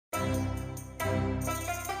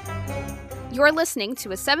You're listening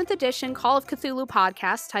to a 7th edition Call of Cthulhu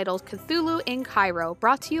podcast titled Cthulhu in Cairo,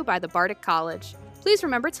 brought to you by the Bardic College. Please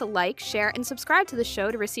remember to like, share, and subscribe to the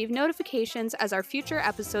show to receive notifications as our future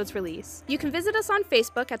episodes release. You can visit us on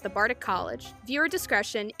Facebook at the Bardic College. Viewer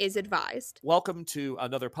discretion is advised. Welcome to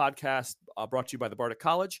another podcast brought to you by the Bardic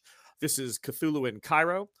College. This is Cthulhu in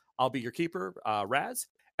Cairo. I'll be your keeper, Raz.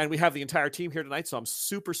 And we have the entire team here tonight, so I'm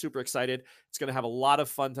super, super excited. It's going to have a lot of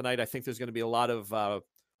fun tonight. I think there's going to be a lot of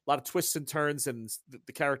twists and turns, and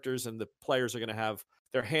the characters and the players are going to have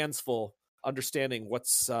their hands full understanding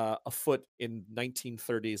what's afoot in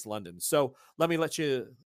 1930s London. So let you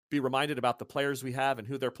be reminded about the players we have and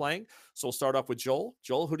who they're playing. So we'll start off with Joel.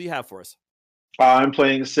 Joel, who do you have for us? I'm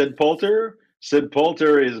playing Sid Poulter. Sid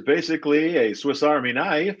Poulter is basically a Swiss Army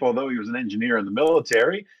knife, although he was an engineer in the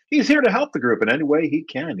military. He's here to help the group in any way he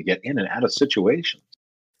can to get in and out of situations.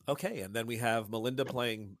 Okay, and then we have Melinda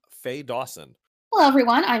playing Faye Dawson. Hello,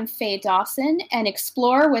 everyone. I'm Faye Dawson, an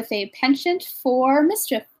explorer with a penchant for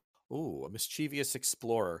mischief. Ooh, a mischievous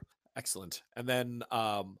explorer. Excellent. And then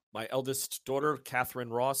my eldest daughter,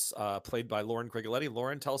 Catherine Ross, played by Lauren Grigoletti.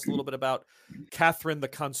 Lauren, tell us a little bit about Catherine the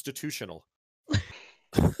Constitutional.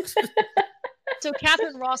 So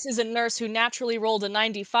Catherine Ross is a nurse who naturally rolled a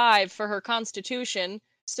 95 for her constitution,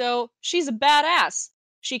 so she's a badass.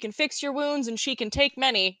 She can fix your wounds and she can take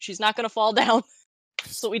many. She's not going to fall down.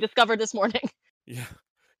 That's what we discovered this morning. Yeah.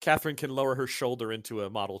 Catherine can lower her shoulder into a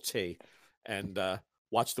Model T and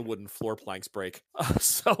watch the wooden floor planks break.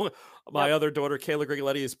 So my other daughter, Kayla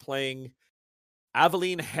Grigoletti, is playing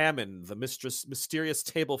Aveline Hammond, the mysterious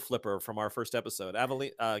table flipper from our first episode.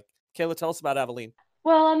 Aveline, Kayla, tell us about Aveline.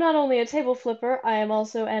 Well, I'm not only a table flipper, I am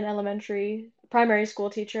also an primary school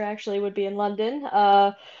teacher, actually, would be in London.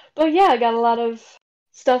 But yeah, I got a lot of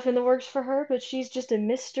stuff in the works for her, but she's just a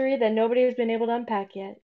mystery that nobody has been able to unpack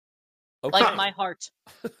yet. Okay. Like my heart.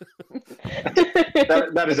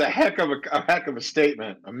 that is a heck of a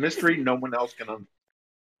statement. A mystery no one else can unpack.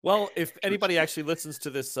 Well, if anybody actually listens to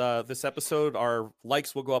this episode, our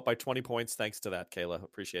likes will go up by 20 points. Thanks to that, Kayla.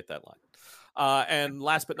 Appreciate that line. And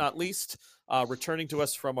last but not least, returning to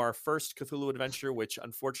us from our first Cthulhu adventure, which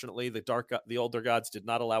unfortunately the older gods did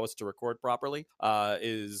not allow us to record properly,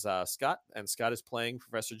 is Scott. And Scott is playing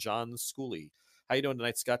Professor John Schooley. How you doing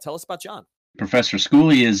tonight, Scott? Tell us about John. Professor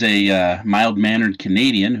Schooley is a mild-mannered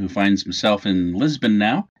Canadian who finds himself in Lisbon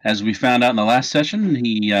now. As we found out in the last session,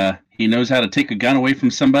 he knows how to take a gun away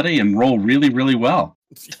from somebody and roll really, really well.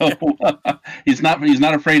 So he's not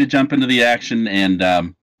afraid to jump into the action,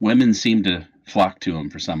 and women seem to flock to him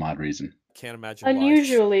for some odd reason. Can't imagine why.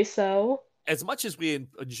 Unusually so. As much as we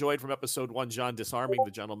enjoyed from episode 1, John disarming the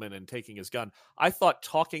gentleman and taking his gun, I thought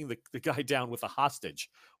talking the guy down with a hostage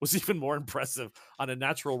was even more impressive on a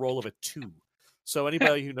natural roll of a 2. So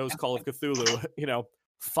anybody who knows Call of Cthulhu,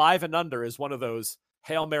 5 and under is one of those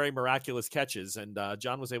Hail Mary miraculous catches, and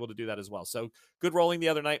John was able to do that as well. So good rolling the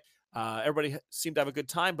other night. Everybody seemed to have a good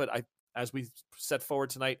time, but as we set forward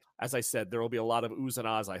tonight, as I said, there will be a lot of oohs and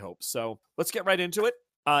ahs, I hope. So let's get right into it.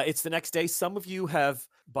 It's the next day. Some of you have,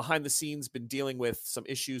 behind the scenes, been dealing with some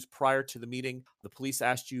issues prior to the meeting. The police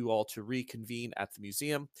asked you all to reconvene at the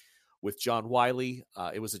museum with John Wiley.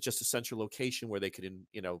 It was just a central location where they could,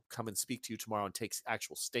 come and speak to you tomorrow and take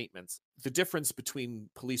actual statements. The difference between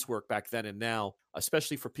police work back then and now,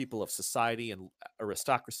 especially for people of society and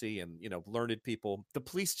aristocracy and, learned people, the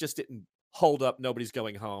police just didn't hold up, nobody's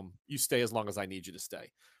going home. You stay as long as I need you to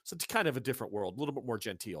stay. So it's kind of a different world, a little bit more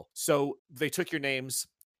genteel. So they took your names.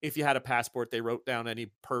 If you had a passport, they wrote down any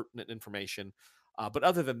pertinent information. But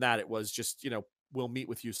other than that, it was just, we'll meet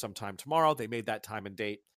with you sometime tomorrow. They made that time and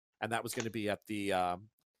date, and that was going to be at the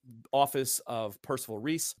office of Percival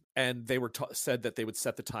Reese, and they were said that they would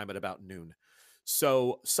set the time at about noon.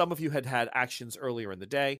 So some of you had actions earlier in the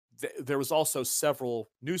day. There was also several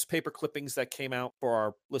newspaper clippings that came out for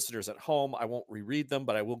our listeners at home. I won't reread them,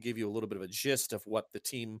 but I will give you a little bit of a gist of what the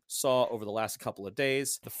team saw over the last couple of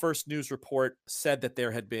days. The first news report said that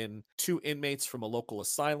there had been 2 inmates from a local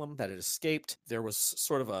asylum that had escaped. There was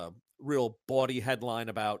sort of a real bawdy headline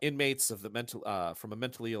about inmates of from a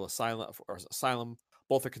mentally ill asylum.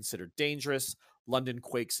 Both are considered dangerous. London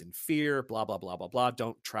quakes in fear, blah, blah, blah, blah, blah.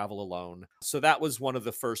 Don't travel alone. So that was one of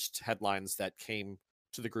the first headlines that came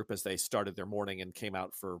to the group as they started their morning and came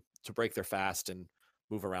out to break their fast and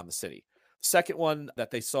move around the city. The second one that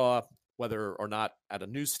they saw, whether or not at a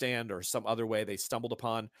newsstand or some other way they stumbled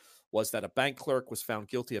upon, was that a bank clerk was found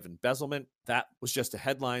guilty of embezzlement. That was just a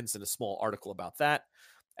headlines and a small article about that.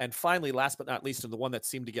 And finally, last but not least, and the one that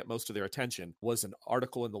seemed to get most of their attention, was an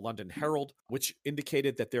article in the London Herald, which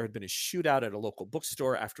indicated that there had been a shootout at a local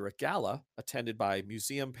bookstore after a gala attended by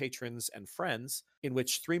museum patrons and friends, in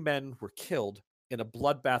which 3 men were killed in a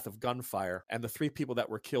bloodbath of gunfire, and the 3 people that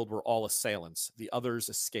were killed were all assailants. The others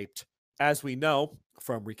escaped. As we know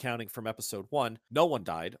from recounting from episode 1, no one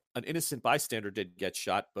died. An innocent bystander did get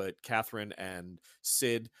shot, but Catherine and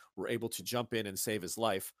Sid were able to jump in and save his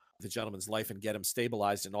life, the gentleman's life, and get him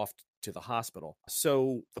stabilized and off to the hospital.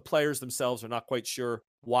 So the players themselves are not quite sure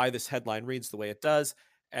why this headline reads the way it does,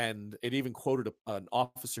 and it even quoted an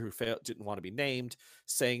officer who didn't want to be named,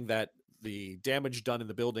 saying that the damage done in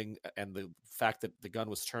the building and the fact that the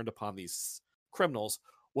gun was turned upon these criminals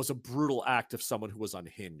was a brutal act of someone who was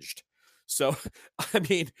unhinged. So, I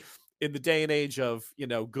mean, in the day and age of,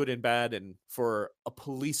 good and bad, and for a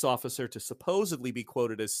police officer to supposedly be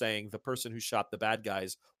quoted as saying the person who shot the bad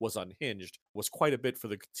guys was unhinged was quite a bit for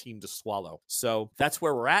the team to swallow. So that's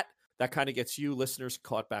where we're at. That kind of gets you listeners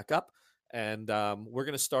caught back up. And we're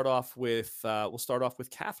going to start off with,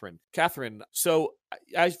 Catherine. Catherine, so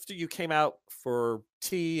after you came out for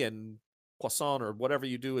tea and croissant or whatever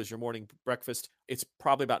you do as your morning breakfast, it's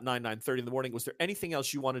probably about 9:30 in the morning. Was there anything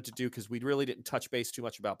else you wanted to do? Because we really didn't touch base too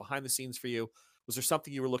much about behind the scenes for you. Was there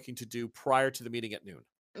something you were looking to do prior to the meeting at noon?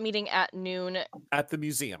 Meeting at noon At the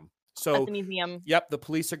museum. So, at the museum. Yep, the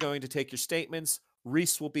police are going to take your statements.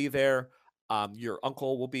 Reese will be there. Your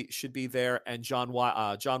uncle should be there, and John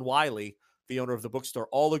Wiley, the owner of the bookstore,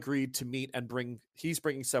 all agreed to meet and he's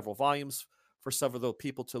bringing several volumes for several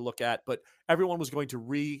people to look at, but everyone was going to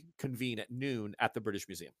reconvene at noon at the British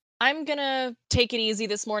Museum. I'm gonna take it easy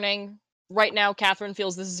this morning. Right now, Catherine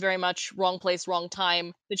feels this is very much wrong place, wrong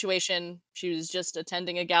time situation. She was just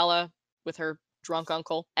attending a gala with her drunk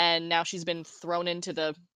uncle, and now she's been thrown into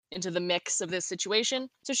the mix of this situation.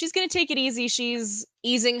 So she's gonna take it easy. She's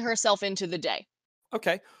easing herself into the day.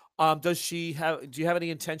 Okay. Do you have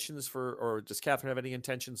any intentions or does Catherine have any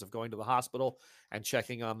intentions of going to the hospital and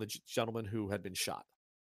checking on the gentleman who had been shot?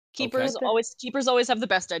 Keepers always have the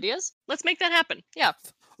best ideas. Let's make that happen. Yeah.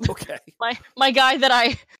 Okay. My guy that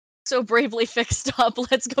I so bravely fixed up.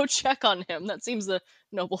 Let's go check on him. That seems a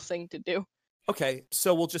noble thing to do. Okay,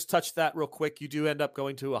 so we'll just touch that real quick. You do end up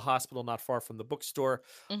going to a hospital not far from the bookstore.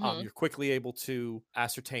 Mhm. You're quickly able to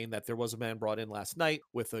ascertain that there was a man brought in last night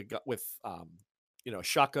with a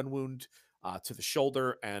shotgun wound to the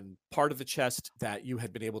shoulder and part of the chest, that you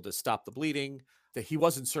had been able to stop the bleeding, that he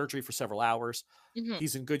was in surgery for several hours. Mhm.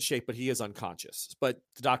 He's in good shape, but he is unconscious. But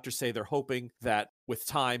the doctors say they're hoping that with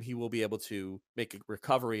time, he will be able to make a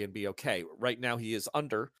recovery and be okay. Right now he is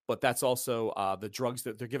under, but that's also the drugs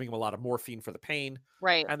that they're giving him a lot of morphine for the pain.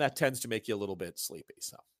 Right. And that tends to make you a little bit sleepy.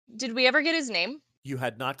 So Did we ever get his name? you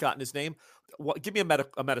had not gotten his name. Give me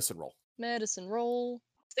a medicine roll. Medicine roll.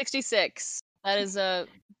 66. That is a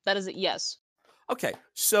yes. Okay,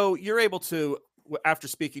 so you're able to, after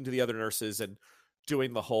speaking to the other nurses and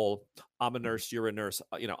doing the whole, I'm a nurse, you're a nurse,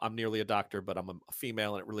 I'm nearly a doctor, but I'm a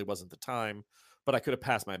female, and it really wasn't the time, but I could have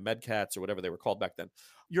passed my medcats or whatever they were called back then.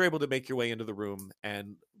 You're able to make your way into the room,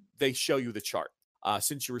 and they show you the chart.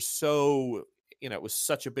 Since you were so, it was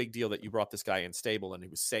such a big deal that you brought this guy in stable and he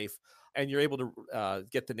was safe, and you're able to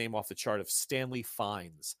get the name off the chart of Stanley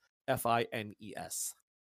Fines, Fines.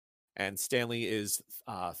 And Stanley is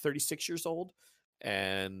 36 years old,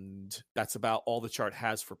 and that's about all the chart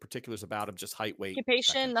has for particulars about him, just height, weight.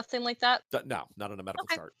 Occupation, nothing like that? No, not on a medical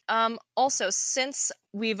Okay. chart. Also, since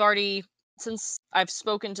I've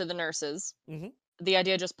spoken to the nurses, Mhm. the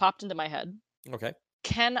idea just popped into my head. Okay.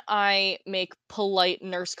 Can I make polite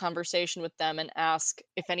nurse conversation with them and ask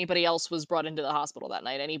if anybody else was brought into the hospital that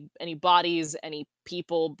night? Any bodies, any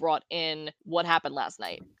people brought in? What happened last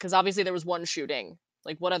night? Because obviously there was one shooting.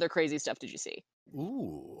 Like, what other crazy stuff did you see?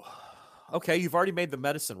 Ooh. Okay, you've already made the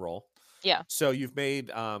medicine roll. Yeah. So you've made,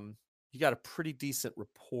 you got a pretty decent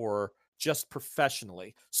rapport just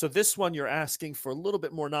professionally. So this one, you're asking for a little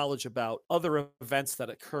bit more knowledge about other events that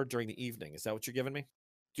occurred during the evening. Is that what you're giving me?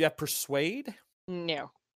 Do you have persuade?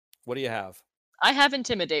 No. What do you have? I have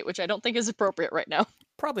intimidate, which I don't think is appropriate right now.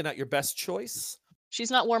 Probably not your best choice. She's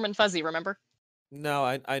not warm and fuzzy, remember? No,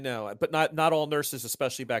 I know, but not all nurses,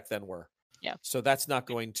 especially back then, were. Yeah. So that's not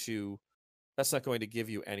going to give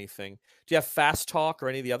you anything. Do you have fast talk or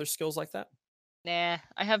any of the other skills like that? Nah,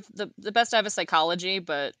 I have the best I have is psychology,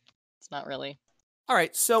 but it's not really. All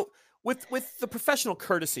right. So with the professional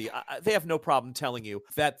courtesy, they have no problem telling you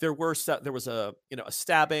that there was a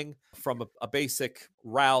stabbing from a basic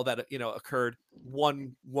row that occurred.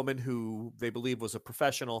 One woman who they believe was a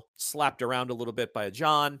professional slapped around a little bit by a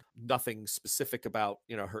John. Nothing specific about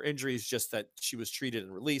her injuries, just that she was treated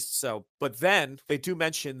and released. So, but then they do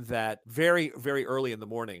mention that very, very early in the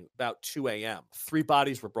morning, about 2 a.m., 3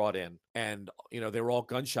 bodies were brought in, and they were all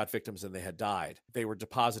gunshot victims and they had died. They were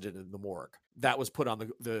deposited in the morgue. That was put on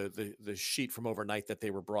the sheet from overnight that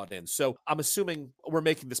they were brought in. So I'm assuming we're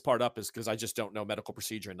making this part up is because I just don't know medical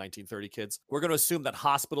procedure in 1930, kids. We're going to assume that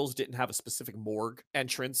hospitals didn't have a specific morgue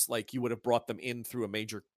entrance, like you would have brought them in through a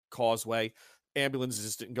major causeway. Ambulances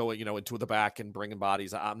just didn't go, into the back and bringing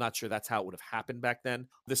bodies. I'm not sure that's how it would have happened back then.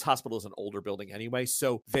 This hospital is an older building anyway.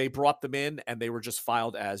 So they brought them in and they were just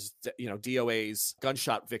filed as, DOAs,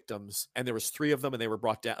 gunshot victims. And there was 3 of them and they were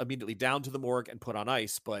brought down immediately down to the morgue and put on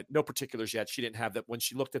ice, but no particulars yet. She didn't have that. When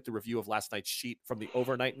she looked at the review of last night's sheet from the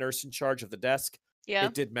overnight nurse in charge of the desk,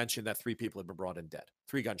 it did mention that 3 people had been brought in dead,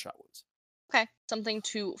 3 gunshot wounds. Okay. Something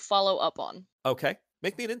to follow up on. Okay.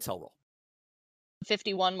 Make me an intel roll.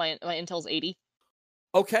 51, my intel's 80.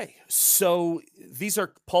 Okay, so these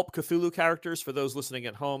are pulp Cthulhu characters for those listening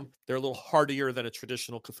at home. They're a little hardier than a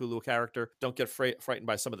traditional Cthulhu character. Don't get frightened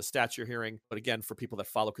by some of the stats you're hearing. But again, for people that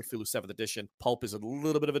follow Cthulhu 7th edition, pulp is a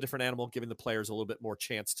little bit of a different animal, giving the players a little bit more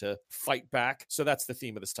chance to fight back. So that's the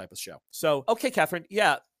theme of this type of show. So, okay, Catherine,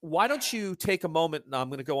 why don't you take a moment, now I'm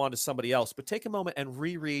going to go on to somebody else, but take a moment and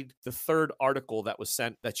reread the 3rd article that was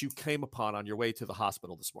sent that you came upon on your way to the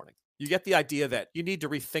hospital this morning. You get the idea that you need to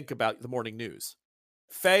rethink about the morning news.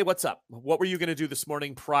 Faye, what's up? What were you going to do this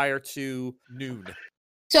morning prior to noon?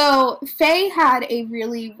 So Faye had a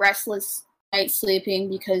really restless night sleeping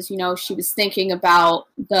because, she was thinking about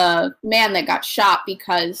the man that got shot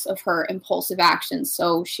because of her impulsive actions.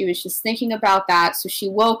 So she was just thinking about that. So she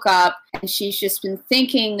woke up and she's just been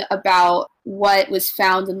thinking about what was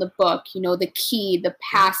found in the book, the key, the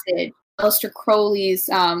passage, Aleister Crowley's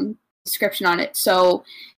description on it. So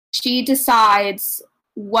she decides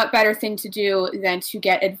what better thing to do than to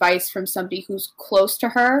get advice from somebody who's close to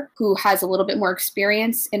her, who has a little bit more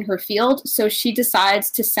experience in her field. So she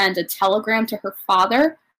decides to send a telegram to her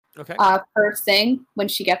father. Okay. First thing when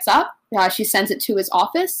she gets up. She sends it to his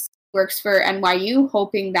office, works for NYU,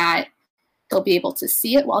 hoping that he'll be able to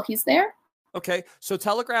see it while he's there. Okay. So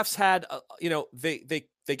telegraphs had, they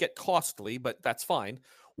get costly, but that's fine.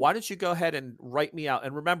 Why don't you go ahead and write me out?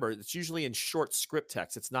 And remember, it's usually in short script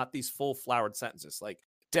text. It's not these full flowered sentences like,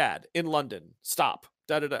 Dad, in London, stop,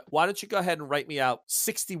 da-da-da. Why don't you go ahead and write me out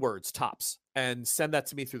 60 words tops and send that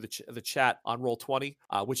to me through the chat on Roll20,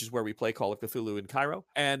 which is where we play Call of Cthulhu in Cairo.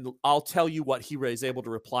 And I'll tell you what he is able to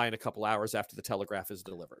reply in a couple hours after the telegraph is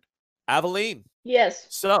delivered. Aveline. Yes.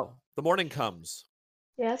 So, the morning comes.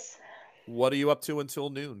 Yes. What are you up to until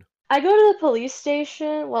noon? I go to the police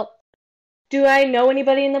station. Well, do I know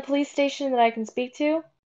anybody in the police station that I can speak to?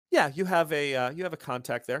 Yeah, you have a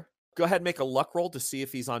contact there. Go ahead and make a luck roll to see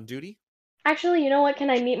if he's on duty. Actually, you know what? Can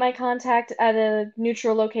I meet my contact at a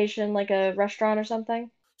neutral location, like a restaurant or something?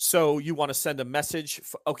 So you want to send a message?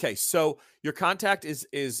 Okay, so your contact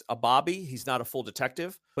is a Bobby. He's not a full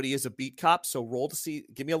detective, but he is a beat cop. So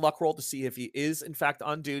give me a luck roll to see if he is in fact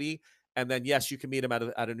on duty. And then, yes, you can meet him at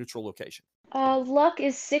a neutral location. Luck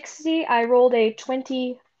is 60. I rolled a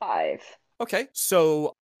 25. Okay,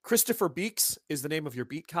 so Christopher Beeks is the name of your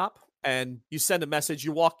beat cop. And you send a message.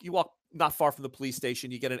 You walk not far from the police station.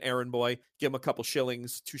 You get an errand boy, give him a couple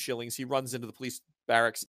shillings, 2 shillings. He runs into the police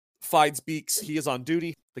barracks, finds Beeks. He is on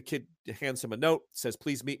duty. The kid hands him a note, says,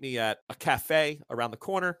 please meet me at a cafe around the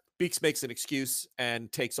corner. Beeks makes an excuse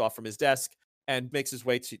and takes off from his desk and makes his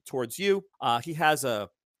way towards you. He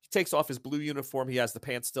takes off his blue uniform. He has the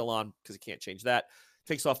pants still on because he can't change that.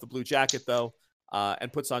 Takes off the blue jacket, though,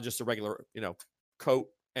 and puts on just a regular, coat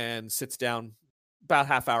and sits down about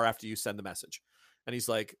half hour after you send the message. And he's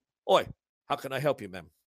like, oi, how can I help you, ma'am?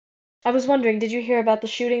 I was wondering, did you hear about the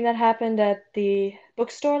shooting that happened at the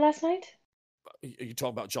bookstore last night? Are you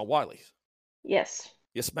talking about John Wiley? Yes.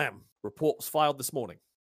 Yes, ma'am. Report was filed this morning.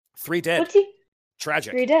 3 dead.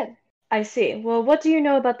 Tragic. 3 dead. I see. Well, what do you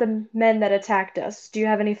know about the men that attacked us? Do you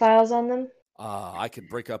have any files on them? I could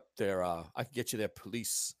break up their, I can get you their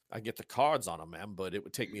police. I can get the cards on them, ma'am, but it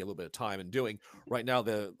would take me a little bit of time in doing. Right now,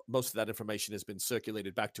 most of that information has been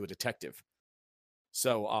circulated back to a detective.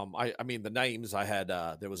 So, I mean, the names I had,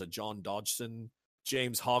 there was a John Dodgson,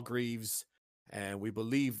 James Hargreaves, and we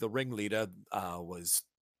believe the ringleader was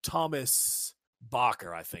Thomas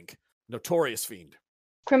Barker, I think. Notorious fiend.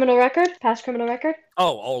 Criminal record? Past criminal record?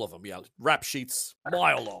 Oh, all of them, yeah. Rap sheets,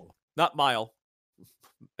 mile long. Not mile.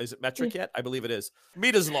 Is it metric yet? I believe it is.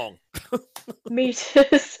 Meters long.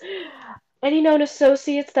 Meters. Any known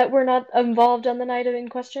associates that were not involved on the night in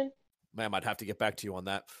question? Ma'am, I'd have to get back to you on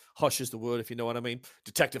that. Hush is the word, if you know what I mean.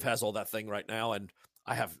 Detective has all that thing right now, and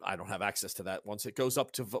I don't have access to that. Once it goes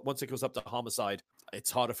up to homicide,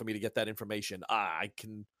 it's harder for me to get that information. I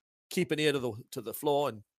can keep an ear to the floor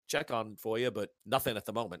and check on for you, but nothing at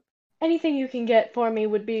the moment. Anything you can get for me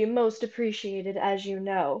would be most appreciated, as you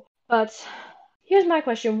know. But here's my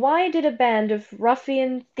question. Why did a band of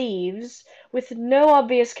ruffian thieves with no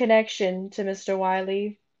obvious connection to Mr.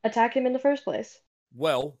 Wiley attack him in the first place?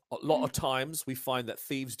 Well, a lot of times we find that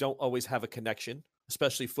thieves don't always have a connection,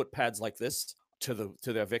 especially footpads like this, to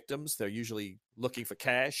their victims. They're usually looking for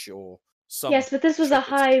cash or some. Yes, but this was a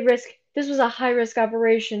high risk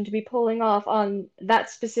operation to be pulling off on that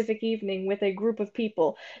specific evening with a group of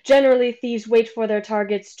people. Generally, thieves wait for their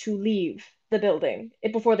targets to leave the building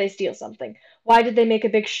before they steal something. Why did they make a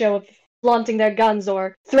big show of flaunting their guns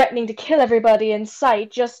or threatening to kill everybody in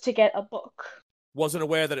sight just to get a book? Wasn't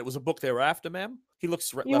aware that it was a book they were after, ma'am. He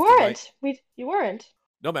looks left You and weren't. right. You weren't.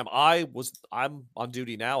 No, ma'am. I'm on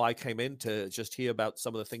duty now. I came in to just hear about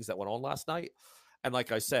some of the things that went on last night. And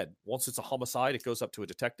like I said, once it's a homicide, it goes up to a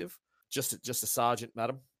detective, just a sergeant,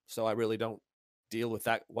 madam. So I really don't deal with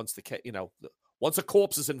that once once a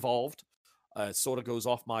corpse is involved. It sort of goes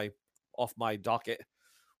off my docket.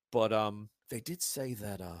 But they did say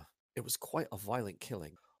that it was quite a violent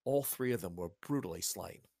killing. All three of them were brutally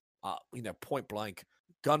slain. Point blank,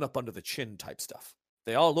 gun up under the chin type stuff.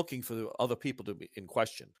 They are looking for the other people to be in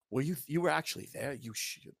question. Well, you were actually there. You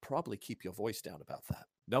should probably keep your voice down about that.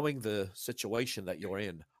 Knowing the situation that you're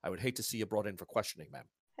in, I would hate to see you brought in for questioning, ma'am.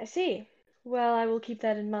 I see. Well, I will keep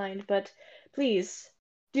that in mind, but please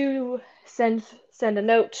do send a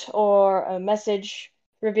note or a message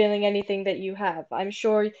revealing anything that you have. I'm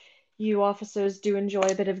sure you officers do enjoy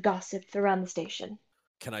a bit of gossip around the station.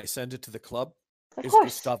 Can I send it to the club? Of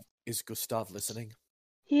course. Is Gustav listening?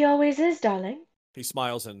 He always is, darling. He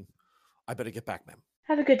smiles, and I better get back, ma'am.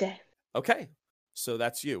 Have a good day. Okay, so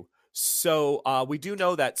that's you. So we do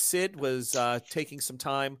know that Sid was taking some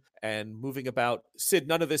time and moving about. Sid,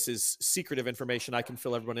 none of this is secretive information. I can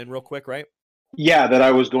fill everyone in real quick, right? Yeah, that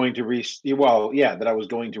I was going to that I was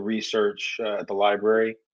going to research at the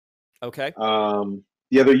library. Okay.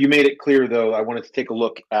 You made it clear though. I wanted to take a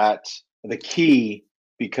look at the key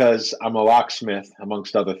because I'm a locksmith,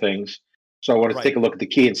 amongst other things. So I wanted to take a look at the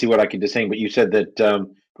key and see what I could discern. But you said that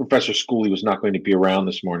Professor Schooley was not going to be around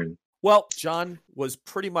this morning. Well, John was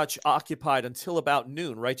pretty much occupied until about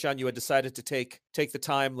noon, right, John? You had decided to take the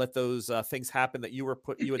time, let those things happen that you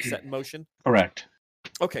had set in motion. Correct.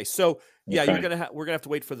 Okay, so yeah, we're gonna have to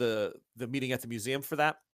wait for the meeting at the museum for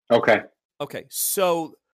that. Okay. Okay,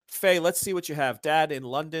 so Faye, let's see what you have. Dad in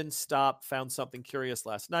London, found something curious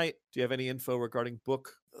last night. Do you have any info regarding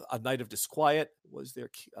book A Night of Disquiet? Was there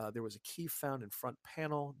was a key found in front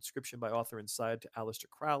panel, inscription by author inside to Aleister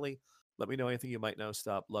Crowley. Let me know anything you might know.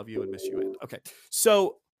 Love you and miss you. And okay,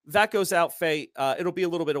 so that goes out, Faye. It'll be a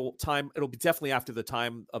little bit of time. It'll be definitely after the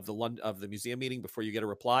time of the museum meeting before you get a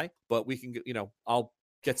reply. But we can, I'll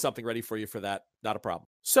get something ready for you for that. Not a problem.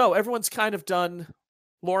 So everyone's kind of done.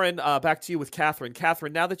 Lauren, back to you with Catherine.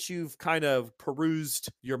 Catherine, now that you've kind of perused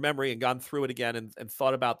your memory and gone through it again and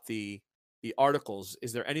thought about the articles,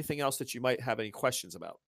 is there anything else that you might have any questions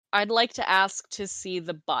about? I'd like to ask to see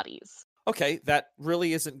the bodies. Okay, that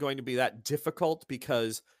really isn't going to be that difficult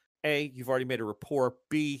because A, you've already made a rapport.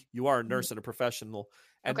 B, you are a nurse and a professional.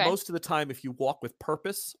 And most of the time, if you walk with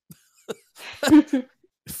purpose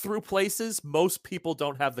through places, most people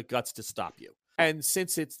don't have the guts to stop you. And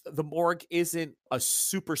since the morgue isn't a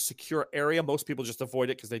super secure area, most people just avoid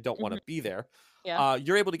it because they don't want to be there. Yeah.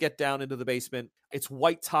 You're able to get down into the basement. It's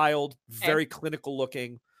white tiled, very clinical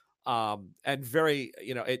looking, and very,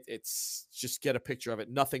 it's just get a picture of it.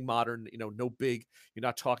 Nothing modern, no big. You're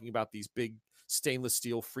not talking about these big stainless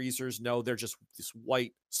steel freezers. No, they're just this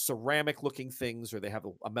white ceramic looking things, or they have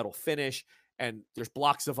a metal finish. And there's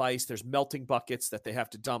blocks of ice. There's melting buckets that they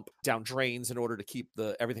have to dump down drains in order to keep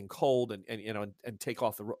everything cold and take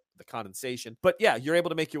off the condensation. But yeah, you're able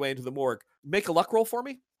to make your way into the morgue. Make a luck roll for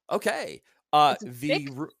me. Okay.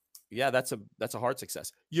 That's a hard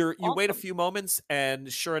success. You wait a few moments,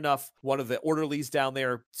 and sure enough, one of the orderlies down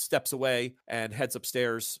there steps away and heads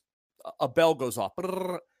upstairs. A bell goes off.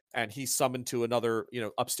 And he's summoned to another,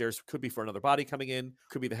 upstairs. Could be for another body coming in.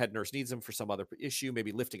 Could be the head nurse needs him for some other issue.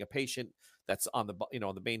 Maybe lifting a patient that's on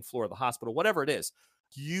the main floor of the hospital. Whatever it is,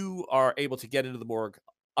 you are able to get into the morgue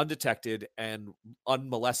undetected and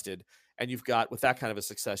unmolested. And you've got, with that kind of a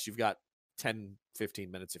success, you've got 10,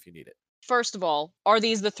 15 minutes if you need it. First of all, are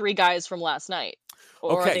these the three guys from last night?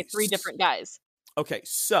 Or are Okay, they 3 different guys? Okay,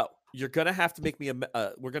 so you're gonna have to make me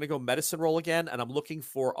we're gonna go medicine roll again, and I'm looking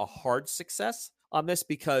for a hard success on this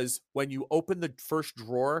because when you open the first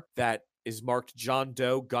drawer that is marked John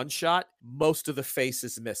Doe gunshot, most of the face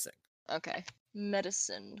is missing. Okay.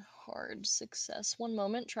 Medicine, hard success. One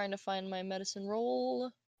moment, trying to find my medicine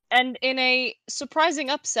roll. And in a surprising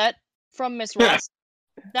upset from Miss Ross,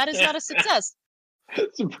 that is not a success.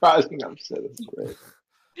 Surprising upset. That's great.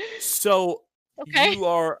 So Okay. you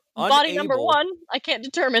are Body number unable- 1, I can't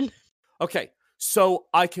determine. Okay, so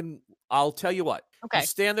I'll tell you what. Okay. You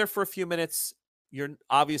stand there for a few minutes. You're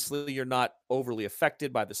not overly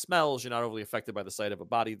affected by the smells. You're not overly affected by the sight of a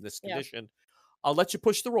body in this condition. I'll let you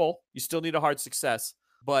push the roll. You still need a hard success,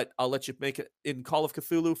 but I'll let you make it in Call of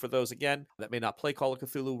Cthulhu. For those, again, that may not play Call of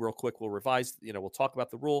Cthulhu, real quick, we'll revise, we'll talk about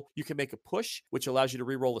the rule. You can make a push, which allows you to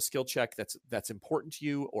re-roll a skill check that's important to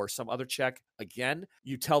you or some other check. Again,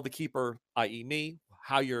 you tell the keeper, i.e. me,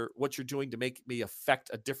 what you're doing to make me affect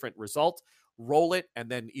a different result. Roll it, and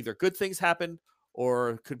then either good things happen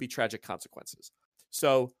or could be tragic consequences.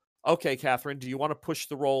 So, okay, Catherine, do you want to push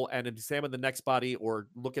the roll and examine the next body or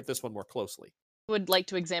look at this one more closely? Would like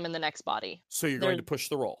to examine the next body. So you're going to push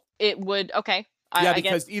the roll. It would, okay.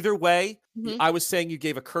 Because either way, Mhm. I was saying you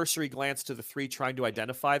gave a cursory glance to the 3 trying to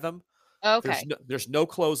identify them. Okay. There's no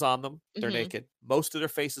clothes on them. They're Mhm. naked. Most of their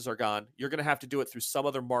faces are gone. You're going to have to do it through some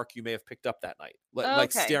other mark you may have picked up that night,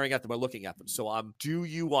 like Okay. staring at them or looking at them. So, do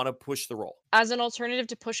you want to push the roll? As an alternative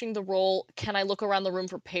to pushing the roll, can I look around the room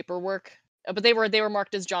for paperwork? But they were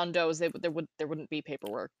marked as John Does. There wouldn't be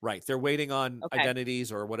paperwork. Right. They're waiting on Okay.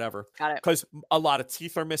 identities or whatever. Got it. Because a lot of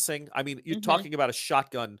teeth are missing. I mean, you're Mhm. talking about a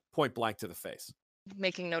shotgun point blank to the face.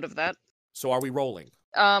 Making note of that. So are we rolling?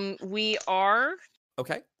 We are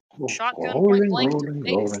Okay. shotgun Rolling, point blank rolling, to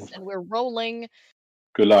face, rolling. and we're rolling.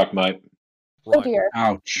 Good luck, mate. Oh Right. dear.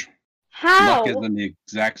 Ouch. How? Luck is in the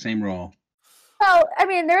exact same roll. Well, I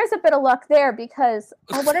mean, there is a bit of luck there because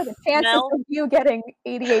what are the chances Mel? of you getting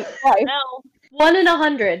 88 twice? Now, 1 in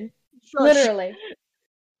 100. Literally.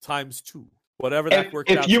 Times 2. Whatever that If,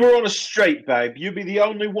 works out. if you were on a straight, babe, you'd be the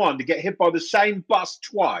only one to get hit by the same bus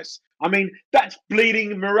twice. I mean, that's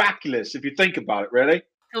bleeding miraculous if you think about it, really.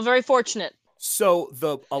 feel very fortunate. So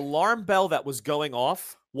the alarm bell that was going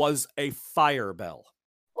off was a fire bell.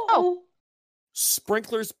 Oh.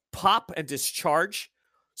 Sprinklers pop and discharge.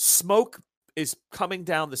 Smoke is coming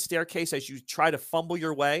down the staircase as you try to fumble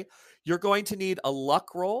your way. You're going to need a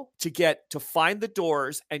luck roll to find the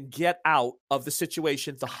doors and get out of the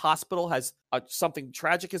situation. The hospital has something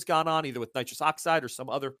tragic has gone on, either with nitrous oxide or some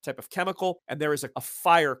other type of chemical, and there is a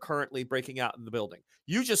fire currently breaking out in the building.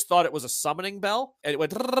 You just thought it was a summoning bell, and it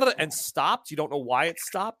went and stopped. You don't know why it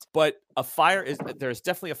stopped, but there's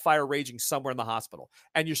definitely a fire raging somewhere in the hospital,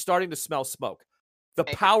 and you're starting to smell smoke. The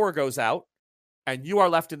power goes out, and you are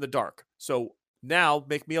left in the dark. So now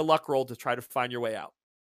make me a luck roll to try to find your way out.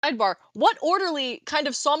 Sidebar. What orderly kind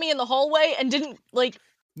of saw me in the hallway and didn't, like...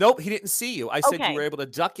 Nope, he didn't see you. I said you Okay. were able to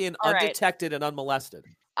duck in All right. undetected and unmolested.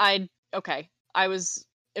 Okay. I was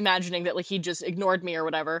imagining that, like, he just ignored me or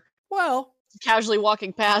whatever. Well, Casually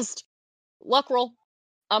walking past. Luck roll.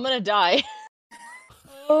 I'm gonna die.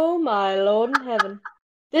 Oh my lord in heaven.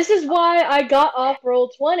 This is why I got off roll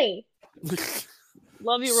 20.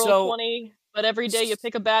 Love you, roll So- 20, but every day you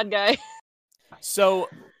pick a bad guy. so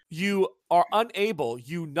you are unable.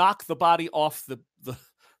 You knock the body off the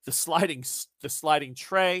sliding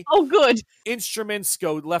tray. Oh, good. Instruments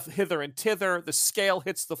go left hither and thither. The scale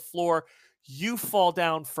hits the floor. You fall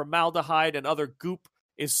down. Formaldehyde and other goop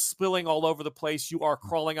is spilling all over the place. You are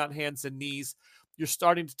crawling on hands and knees. You're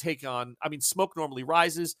starting to take on, smoke normally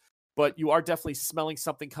rises, but you are definitely smelling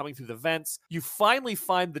something coming through the vents. You finally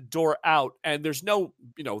find the door out, and there's no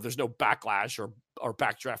backlash or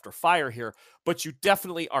backdraft or fire here, but you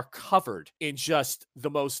definitely are covered in just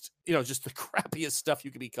the most, just the crappiest stuff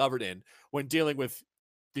you can be covered in when dealing with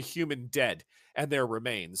the human dead and their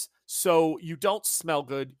remains. So you don't smell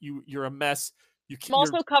good. You're a mess. I'm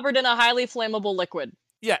also covered in a highly flammable liquid.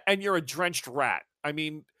 Yeah, and you're a drenched rat.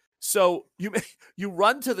 So you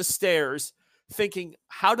run to the stairs thinking,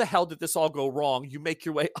 how the hell did this all go wrong? You make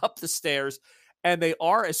your way up the stairs, and they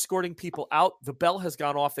are escorting people out. The bell has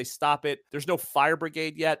gone off. They stop it. There's no fire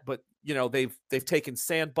brigade yet, but they've taken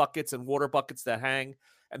sand buckets and water buckets that hang,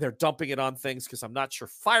 and they're dumping it on things because I'm not sure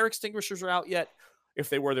fire extinguishers are out yet. If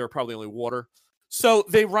they were probably only water. So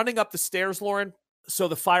they running up the stairs, Lauren. So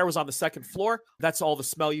the fire was on the second floor. That's all the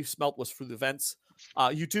smell you smelt was through the vents.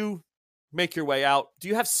 You do make your way out. Do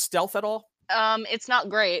you have stealth at all? It's not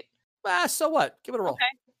great. So what? Give it a roll. Okay,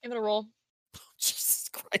 give it a roll. Jesus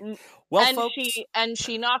Christ. Well, and folks.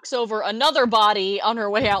 she knocks over another body on her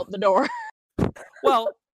way out the door. Well,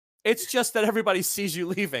 it's just that everybody sees you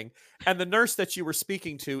leaving, and the nurse that you were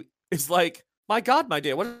speaking to is like, "My God, my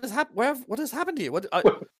dear, what has happened? What has happened to you?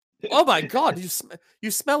 Oh my God,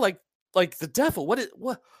 you smell like the devil. What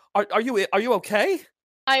are you okay?"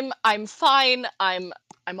 I'm fine. I'm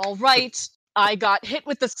all right. I got hit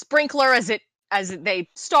with the sprinkler as they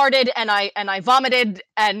started, and I vomited,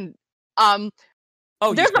 and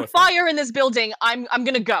there's a fire in this building. I'm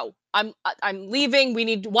gonna go. I'm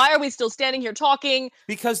leaving. Why are we still standing here talking?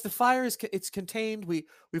 Because the fire it's contained. We've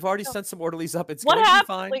already sent some orderlies up. It's going to be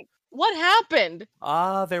fine. Like, what happened?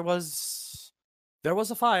 There was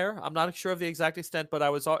a fire. I'm not sure of the exact extent, but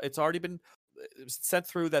it's already been sent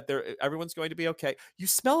through that everyone's going to be okay. You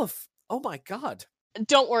smell oh my God.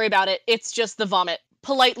 Don't worry about it. It's just the vomit.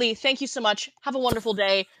 Politely, thank you so much. Have a wonderful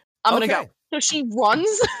day. I'm gonna go. So she runs?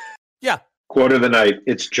 Yeah. Quote of the night,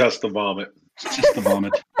 it's just the vomit. It's just the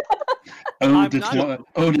vomit. Eau de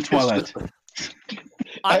toilette.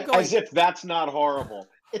 As if that's not horrible.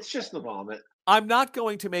 It's just the vomit. I'm not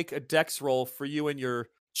going to make a dex roll for you and your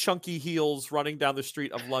chunky heels running down the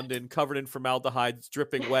street of London, covered in formaldehyde,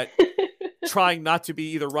 dripping wet, trying not to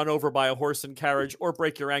be either run over by a horse and carriage or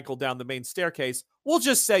break your ankle down the main staircase. We'll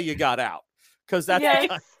just say you got out. Because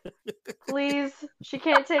that's Please. She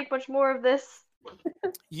can't take much more of this.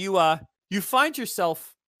 You find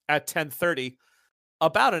yourself at 10:30,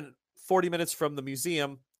 about 40 minutes from the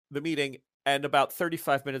museum, the meeting, and about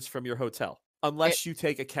 35 minutes from your hotel, unless you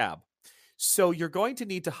take a cab. So you're going to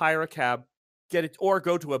need to hire a cab, get it, or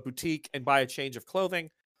go to a boutique and buy a change of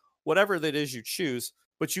clothing, whatever that is you choose.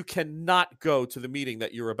 But you cannot go to the meeting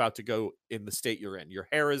that you're about to go in the state you're in. Your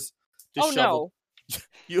hair is disheveled.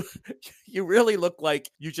 You really look like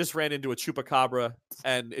you just ran into a chupacabra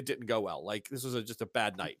and it didn't go well. Like this was just a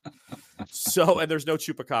bad night. And there's no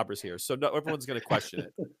chupacabras here, so everyone's going to question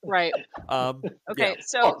it. Right. Okay. Yeah.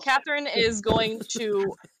 So Catherine is going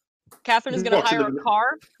to hire a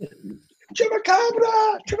car.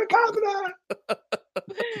 Chupacabra!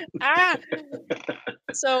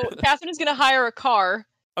 So Catherine is going to hire a car.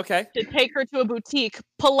 Okay. To take her to a boutique.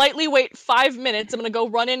 Politely wait 5 minutes. I'm going to go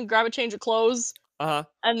run in, grab a change of clothes.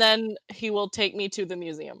 And then he will take me to the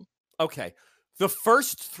museum. Okay. The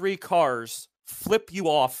first 3 cars flip you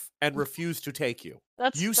off and refuse to take you.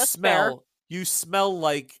 That's fair. You smell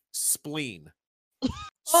like spleen.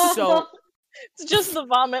 So it's just the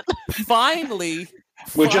vomit. Finally,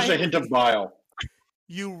 with just a hint of bile.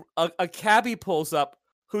 A cabbie pulls up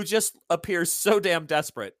who just appears so damn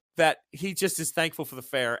desperate that he just is thankful for the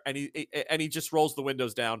fare, and he just rolls the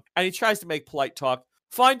windows down and he tries to make polite talk.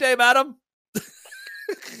 Fine day, madam.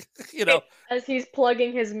 As he's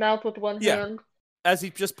plugging his mouth with one hand. As he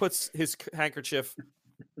just puts his handkerchief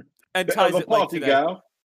and ties it like that.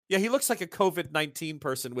 Yeah, he looks like a COVID-19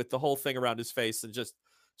 person with the whole thing around his face and just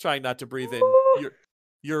trying not to breathe in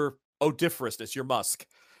your odoriferousness, your musk.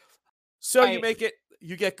 So you make it,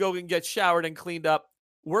 you get going, get showered and cleaned up.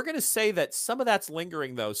 We're going to say that some of that's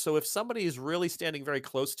lingering, though. So if somebody is really standing very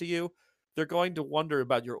close to you, they're going to wonder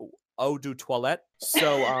about your eau de toilette.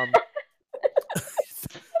 So,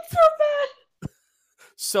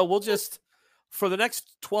 so we'll just, for the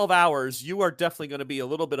next 12 hours, you are definitely going to be a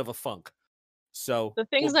little bit of a funk. So the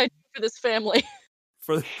things I do for this family,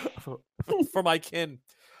 for my kin.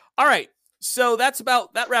 All right. So that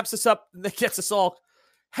wraps us up and that gets us all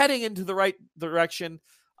heading into the right direction,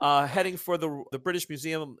 heading for the British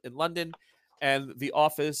Museum in London and the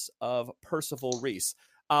office of Percival Reese.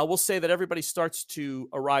 We'll say that everybody starts to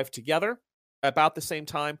arrive together about the same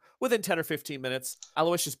time, within 10 or 15 minutes.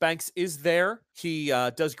 Aloysius Banks is there. He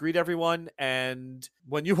does greet everyone, and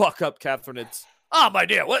when you walk up, Catherine, it's, my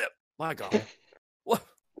dear, what? My God. What?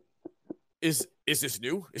 Is this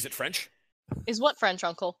new? Is it French? Is what French,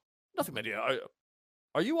 Uncle? Nothing, my dear.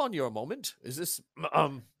 Are you on your moment? Is this,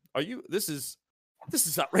 are you, this is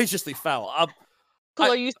outrageously foul.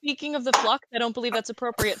 Are you speaking of the flux? I don't believe that's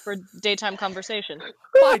appropriate for daytime conversation.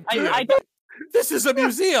 My dear, this is a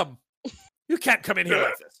museum. You can't come in here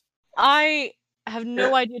like this. I have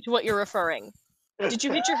no idea to what you're referring. Did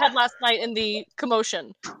you hit your head last night in the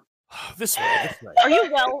commotion? This way. Are you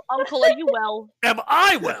well, Uncle? Are you well? Am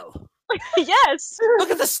I well? Yes.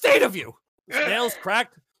 Look at the state of you. Nails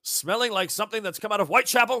cracked, smelling like something that's come out of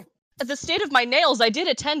Whitechapel. The state of my nails, I did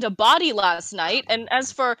attend a body last night, and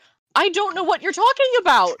as for, I don't know what you're talking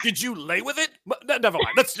about. Did you lay with it? Never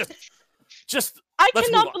mind. Let's just. I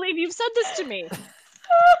cannot believe you've said this to me.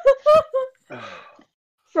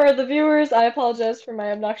 For the viewers, I apologize for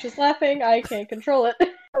my obnoxious laughing. I can't control it. Oh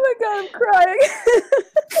my God, I'm crying.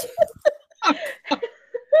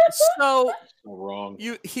 So wrong.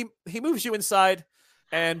 He moves you inside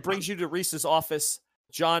and brings you to Reese's office.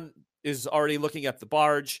 John is already looking at the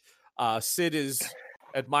barge. Sid is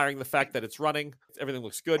admiring the fact that it's running. Everything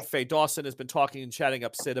looks good. Faye Dawson has been talking and chatting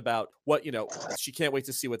up Sid about what, she can't wait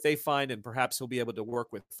to see what they find, and perhaps he'll be able to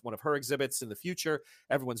work with one of her exhibits in the future.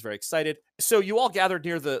 Everyone's very excited. So you all gathered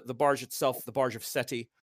near the barge itself, the barge of Seti,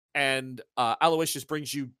 and Aloysius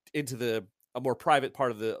brings you into a more private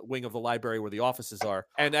part of the wing of the library where the offices are.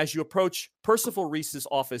 And as you approach, Percival Reese's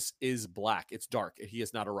office is black. It's dark. He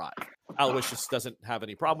has not arrived. Aloysius doesn't have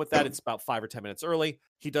any problem with that. It's about 5 or 10 minutes early.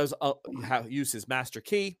 He does use his master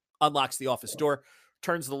key, unlocks the office door,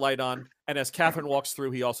 turns the light on, and as Catherine walks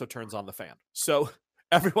through, he also turns on the fan. So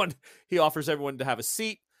he offers everyone to have a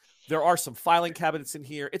seat. There are some filing cabinets in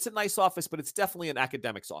here. It's a nice office, but it's definitely an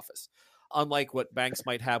academic's office. Unlike what banks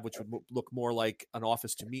might have, which would look more like an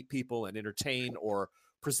office to meet people and entertain or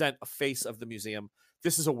present a face of the museum,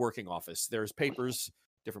 this is a working office. There's papers,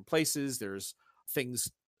 different places. There's things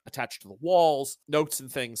attached to the walls, notes and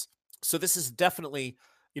things. So this is definitely,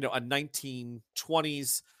 a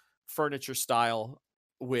 1920s furniture style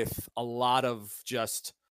with a lot of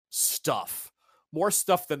just stuff. More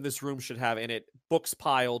stuff than this room should have in it. Books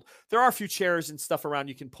piled. There are a few chairs and stuff around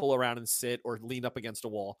you can pull around and sit or lean up against a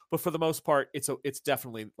wall. But for the most part, it's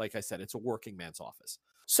definitely, like I said, it's a working man's office.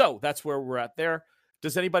 So that's where we're at there.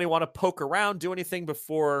 Does anybody want to poke around, do anything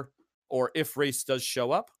before or if Race does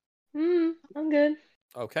show up? I'm good.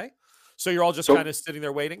 Okay. So you're all just kind of sitting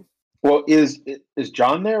there waiting? Well, is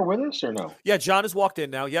John there with us or no? Yeah, John has walked in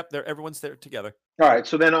now. Yep, everyone's there together. All right.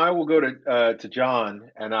 So then I will go to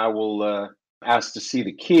John and I will ask to see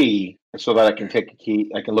the key so that I can take a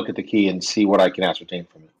key. I can look at the key and see what I can ascertain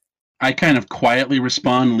from it. I kind of quietly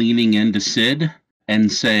respond, leaning into Sid,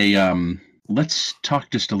 and say, let's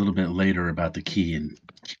talk just a little bit later about the key and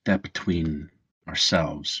keep that between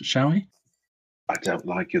ourselves, shall we? I don't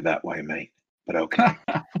like you that way, mate, but okay.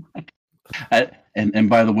 And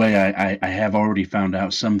by the way, I have already found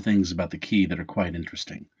out some things about the key that are quite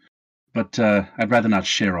interesting. But I'd rather not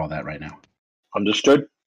share all that right now. Understood.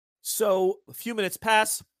 So a few minutes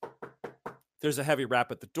pass. There's a heavy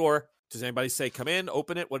rap at the door. Does anybody say, come in,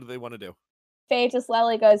 open it? What do they want to do? Faye just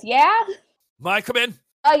slowly goes, yeah? Mai, come in.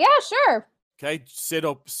 Yeah, sure. Okay, Sid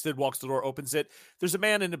walks the door, opens it. There's a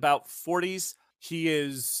man in about 40s. He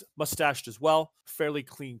is mustached as well, fairly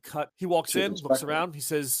clean cut. He walks in, looks around. He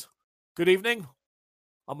says, good evening.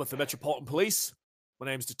 I'm with the Metropolitan Police. My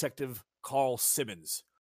name is Detective Carl Simmons.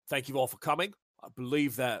 Thank you all for coming. I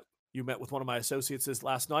believe that you met with one of my associates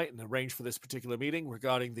last night and arranged for this particular meeting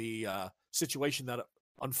regarding the situation that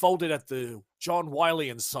unfolded at the John Wiley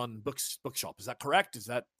and Son bookshop. Is that correct? Is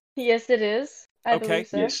that? Yes, it is. I believe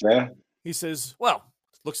so. Yes, sir. He says, well,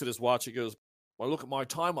 looks at his watch. He goes, well, look at my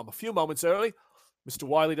time. I'm a few moments early. Mr.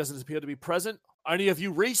 Wiley doesn't appear to be present. Any of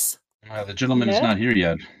you, Reese? The gentleman is not here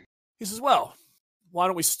yet. He says, well, why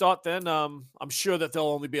don't we start then? I'm sure that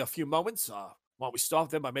there'll only be a few moments. Why don't we start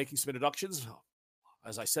then by making some introductions?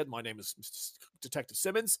 As I said, my name is Detective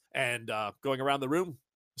Simmons, and going around the room,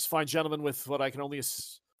 this fine gentleman with what I can only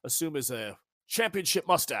assume is a championship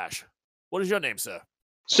mustache. What is your name, sir?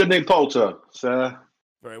 Sidney Poulter, sir.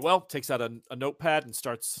 Very well. Takes out a notepad and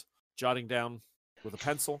starts jotting down with a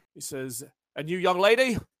pencil. He says, and you, young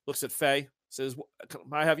lady? Looks at Faye. Says,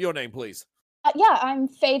 may I have your name, please? Yeah, I'm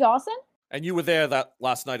Faye Dawson. And you were there that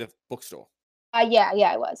last night at the bookstore? Yeah,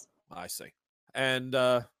 I was. I see. And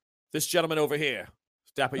this gentleman over here,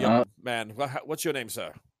 dapper young man. What's your name,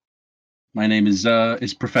 sir? My name is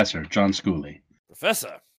Professor John Schooley.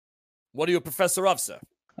 Professor? What are you a professor of, sir?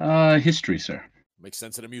 History, sir. Makes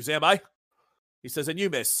sense in a museum, eh? He says, and you,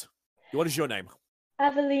 miss, what is your name?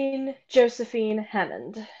 Aveline Josephine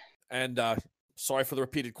Hammond. And sorry for the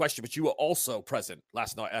repeated question, but you were also present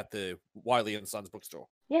last night at the Wiley and Sons bookstore.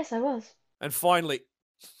 Yes, I was. And finally,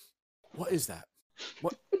 what is that?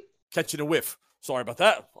 What? Catching a whiff. Sorry about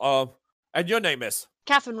that. And your name is?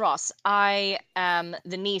 Catherine Ross. I am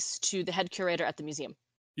the niece to the head curator at the museum.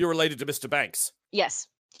 You're related to Mr. Banks? Yes,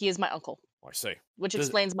 he is my uncle. I see. Which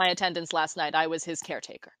explains my attendance last night. I was his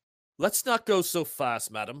caretaker. Let's not go so fast,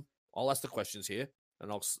 madam. I'll ask the questions here,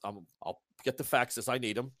 and I'll get the facts as I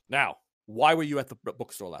need them. Now, why were you at the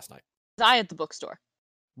bookstore last night? I at the bookstore.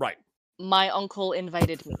 Right. My uncle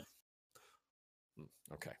invited me.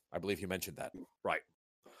 Okay, I believe you mentioned that. Right.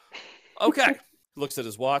 Okay. Looks at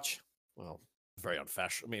his watch. Well, very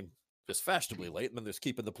unfashionable. I mean, just fashionably late, and then there's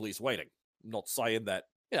keeping the police waiting. I'm not saying that,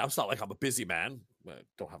 it's not like I'm a busy man. I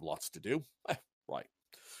don't have lots to do. Right.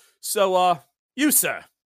 So, you, sir,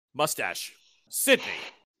 mustache, Sydney.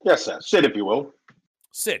 Yes, sir. Sid, if you will.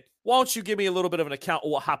 Sid, why don't you give me a little bit of an account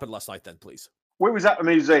of what happened last night then, please? We was at the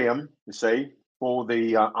museum, you see, for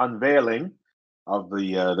the unveiling of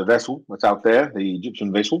the vessel that's out there, the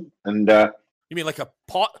Egyptian vessel, and You mean like a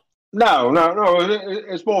pot? no,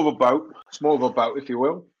 it's more of a boat. It's more of a boat, if you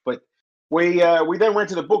will. But we then went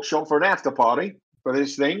to the bookshop for an after party for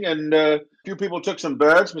this thing, and a few people took some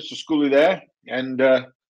birds, Mr. Scully there, and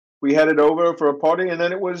we headed over for a party, and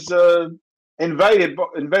then it was invaded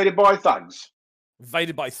by thugs.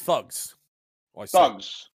 Invaded by thugs. Oh, I see.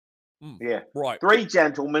 Thugs. Yeah. Right. Three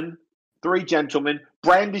gentlemen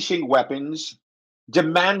brandishing weapons,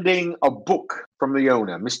 demanding a book from the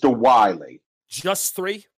owner, Mr. Wiley. Just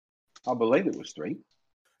 3? I believe it was 3.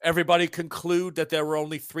 Everybody conclude that there were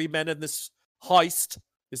only 3 men in this heist.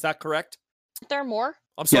 Is that correct? There are more.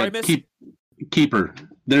 I'm sorry, Miss. Keeper.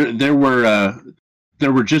 There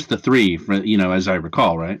were just the 3, as I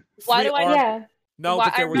recall, right? Why do I? Yeah. No, Why-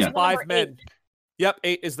 but there I was remember the 5 number men. 8. Yep,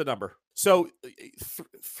 8 is the number. So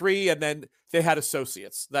 3, and then they had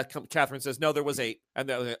associates. Catherine says no, there was 8, and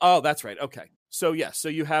they're like, oh, that's right. Okay, so yeah, so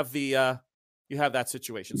you have that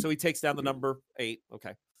situation. So he takes down the number 8.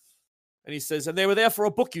 Okay, and he says, and they were there for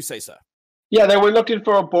a book, you say, sir? Yeah, they were looking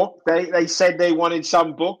for a book. They said they wanted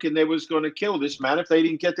some book, and they was going to kill this man if they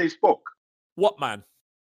didn't get this book. What man?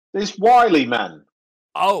 This Wiley man.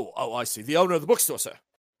 Oh, I see. The owner of the bookstore, sir.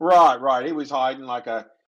 Right. He was hiding like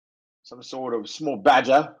some sort of small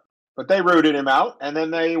badger, but they rooted him out, and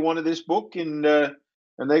then they wanted this book, and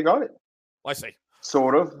they got it. I see.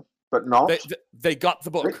 Sort of, but not. They got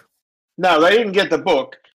the book. No, they didn't get the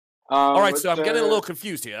book. All right, so I'm getting a little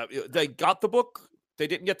confused here. They got the book. They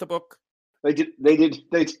didn't get the book. They did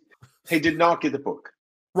not get the book.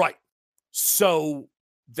 Right. So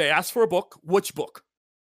they asked for a book. Which book?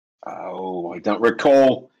 Oh, I don't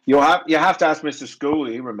recall. You have to ask Mr. School.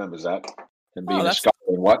 He remembers that. And being a scholar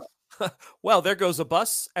and what? Well, there goes a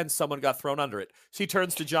bus, and someone got thrown under it. So he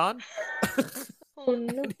turns to John, Oh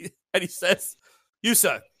no. and he says, "You,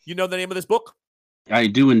 sir, you know the name of this book?" I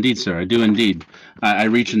do indeed, sir. I do indeed. I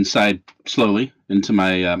reach inside slowly into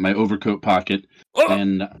my my overcoat pocket,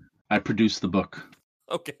 and I produce the book.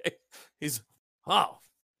 Okay. He's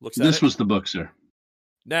looks at This it. was the book, sir.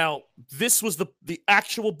 Now, this was the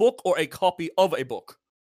actual book or a copy of a book?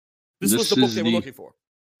 This was the book they were looking for.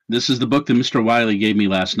 This is the book that Mr. Wiley gave me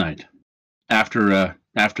last night, after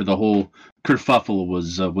the whole kerfuffle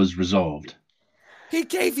was resolved. He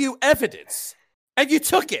gave you evidence, and you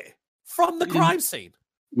took it from the crime scene.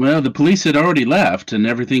 Well, the police had already left, and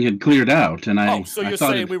everything had cleared out. And so you're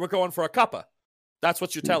saying we were going for a cuppa? That's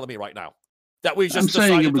what you're telling me right now. That we just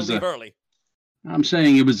decided to leave early. I'm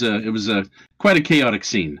saying it was a quite a chaotic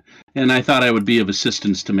scene, and I thought I would be of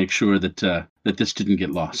assistance to make sure that that this didn't get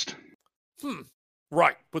lost.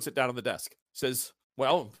 Right. Puts it down on the desk. Says,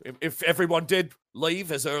 well, if everyone did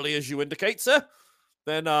leave as early as you indicate, sir,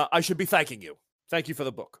 then I should be thanking you. Thank you for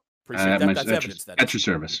the book. Appreciate that. That's evidence then. At your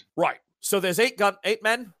service. Right. So there's 8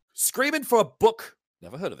 men screaming for a book.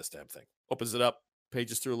 Never heard of this damn thing. Opens it up,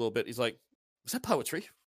 pages through a little bit. He's like, is that poetry?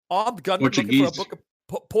 Armed gunmen looking for a book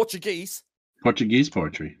of Portuguese. Portuguese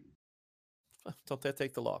poetry. Don't dare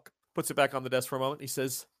take the lock. Puts it back on the desk for a moment. He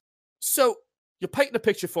says, so you're painting a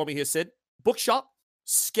picture for me here, Sid. Bookshop,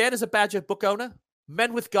 scared as a badger book owner,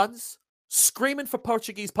 men with guns, screaming for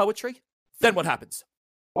Portuguese poetry. Then what happens?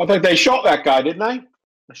 I think they shot that guy, didn't they?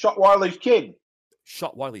 They shot Wiley's kid.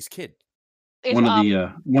 Shot Wiley's kid. One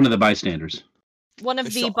of the bystanders. One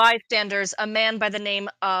of the bystanders, a man by the name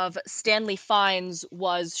of Stanley Fines,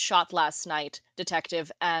 was shot last night,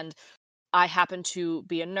 detective, and I happen to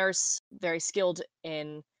be a nurse, very skilled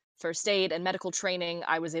in first aid and medical training.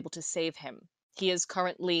 I was able to save him. He is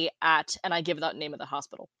currently and I give that name of the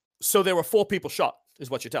hospital. So there were 4 people shot, is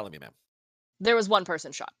what you're telling me, ma'am. There was 1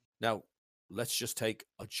 person shot. Now, let's just take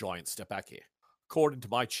a giant step back here. According to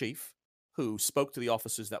my chief, who spoke to the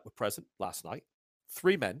officers that were present last night,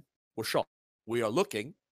 3 men were shot. We are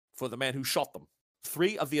looking for the man who shot them.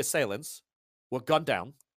 3 of the assailants were gunned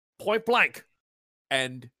down, point blank.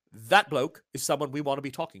 And that bloke is someone we want to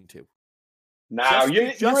be talking to. Now,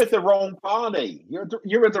 you're at the wrong party.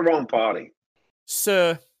 You're at the wrong party.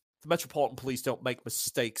 Sir, the Metropolitan Police don't make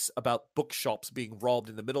mistakes about bookshops being robbed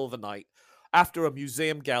in the middle of the night after a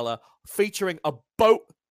museum gala featuring a boat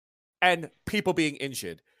and people being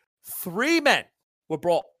injured. 3 men were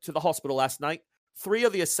brought to the hospital last night. 3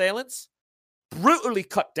 of the assailants brutally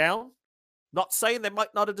cut down. Not saying they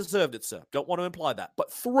might not have deserved it, sir. Don't want to imply that.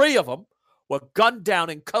 But 3 of them were gunned down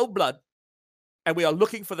in cold blood, and we are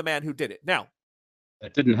looking for the man who did it. Now,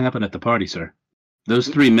 that didn't happen at the party, sir. Those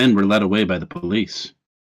 3 men were led away by the police.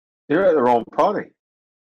 You're at the wrong party.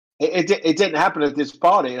 It didn't happen at this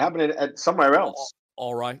party. It happened at somewhere else.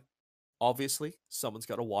 All right. Obviously, someone's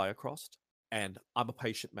got a wire crossed, and I'm a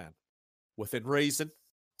patient man. Within reason,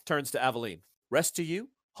 turns to Aveline. Rest of you,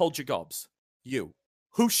 hold your gobs. You.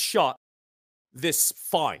 Who shot this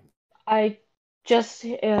fine? I just,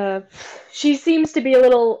 she seems to be a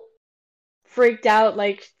little freaked out,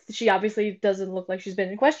 like she obviously doesn't look like she's been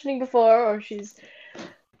in questioning before, or she's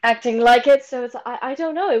acting like it, so I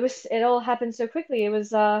don't know, it all happened so quickly. It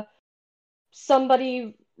was,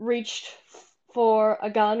 somebody reached for a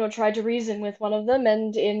gun or tried to reason with one of them,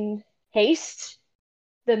 and in haste,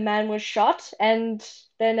 the man was shot, and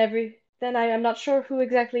then I'm not sure who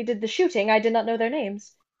exactly did the shooting. I did not know their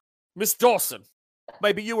names. Miss Dawson,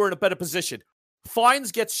 maybe you were in a better position.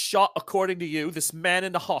 Fines gets shot, according to you, this man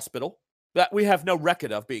in the hospital, that we have no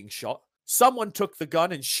record of being shot. Someone took the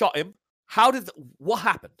gun and shot him. What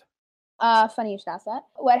happened? Funny you should ask that.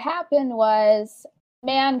 What happened was,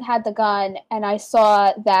 man had the gun, and I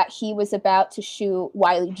saw that he was about to shoot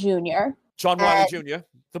Wiley Jr. John Wiley Jr.,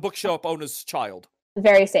 the bookshop owner's child. The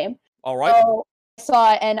very same. All right. So I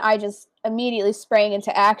saw it, and I just immediately sprang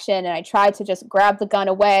into action, and I tried to just grab the gun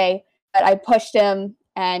away, but I pushed him,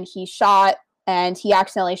 and he shot, and he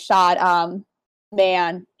accidentally shot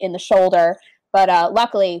man in the shoulder. But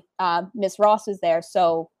luckily, Miss Ross was there,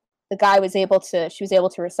 so the guy she was able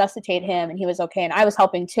to resuscitate him, and he was okay, and I was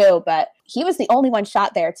helping too, but he was the only one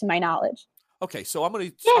shot there, to my knowledge. Okay, so I'm going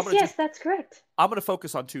to... Yes, that's correct. I'm going to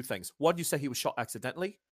focus on two things. One, you say he was shot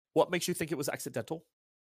accidentally. What makes you think it was accidental?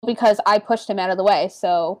 Because I pushed him out of the way,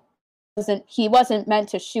 so he wasn't meant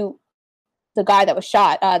to shoot the guy that was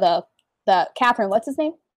shot. The Catherine, what's his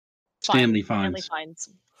name? Stanley Fines.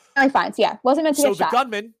 Stanley Fines, yeah. Wasn't meant to get shot. So the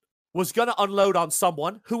gunman was going to unload on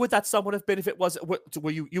someone. Who would that someone have been if it was...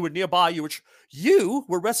 Were you were nearby? You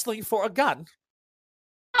were wrestling for a gun.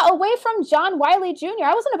 Away from John Wiley Jr.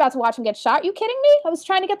 I wasn't about to watch him get shot. You kidding me? I was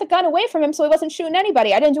trying to get the gun away from him so he wasn't shooting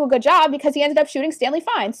anybody. I didn't do a good job because he ended up shooting Stanley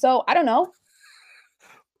Fines. So, I don't know.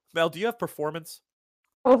 Mel, do you have performance?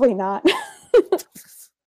 Probably not.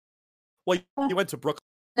 Well, you went to Brooklyn.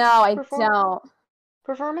 No, I don't.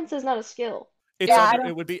 Performance is not a skill.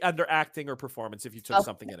 It would be under acting or performance if you took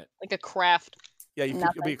something in it. Like a craft. Yeah, it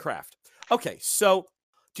would be a craft. Okay, so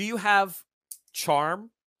do you have charm,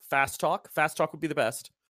 fast talk? Fast talk would be the best.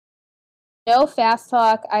 No fast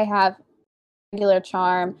talk. I have regular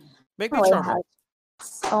charm. Make me a charm roll.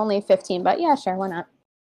 Only 15, but yeah, sure, why not?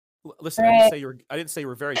 Listen, right. I didn't say you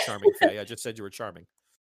were very charming, Faye. I just said you were charming.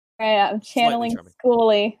 All right, I'm channeling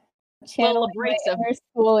Schooly. Channeling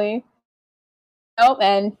Schooly. Nope,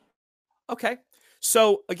 and... Okay.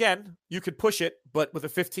 So, again, you could push it, but with a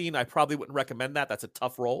 15, I probably wouldn't recommend that. That's a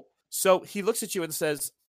tough roll. So he looks at you and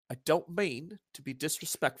says, I don't mean to be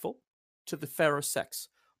disrespectful to the fairer sex,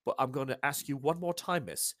 but I'm going to ask you one more time,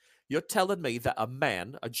 miss. You're telling me that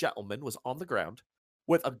a gentleman, was on the ground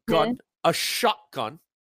with a gun, a shotgun,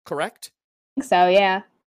 correct? I think so, yeah.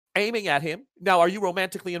 Aiming at him. Now, are you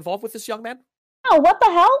romantically involved with this young man? Oh, what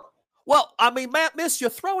the hell? Well, I mean, miss, you're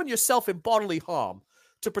throwing yourself in bodily harm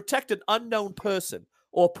to protect an unknown person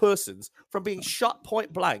or persons from being shot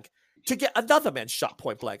point blank to get another man shot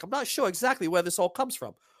point blank. I'm not sure exactly where this all comes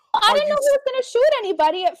from. I didn't know he was going to shoot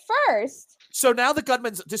anybody at first. So now the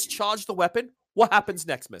gunman's discharged the weapon. What happens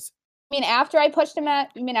next, miss? You mean after I pushed him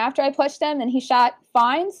and he shot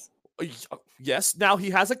Fines? Yes. Now he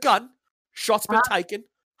has a gun. Shot's been taken.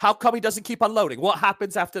 How come he doesn't keep unloading? What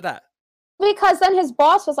happens after that? Because then his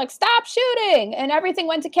boss was like, stop shooting! And everything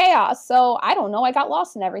went to chaos. So, I don't know. I got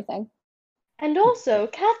lost in everything. And also,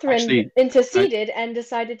 Catherine interceded and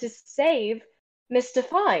decided to save Mr.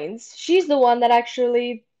 Fines. She's the one that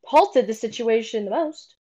actually halted the situation the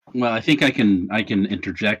most. Well, I think I can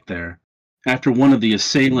interject there. After one of the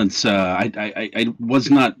assailants, I was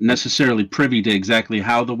not necessarily privy to exactly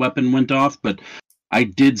how the weapon went off, but I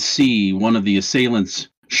did see one of the assailants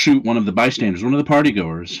shoot one of the bystanders, one of the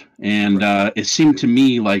partygoers, and it seemed to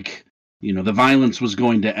me like, the violence was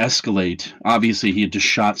going to escalate. Obviously, he had just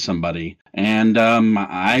shot somebody, and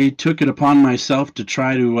I took it upon myself to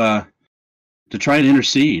try to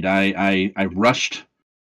intercede. I rushed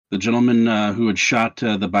the gentleman who had shot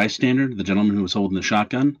the bystander, the gentleman who was holding the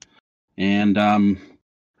shotgun, and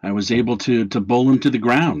I was able to bowl him to the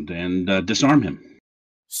ground and disarm him.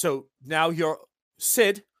 So now you're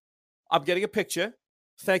Sid. I'm getting a picture.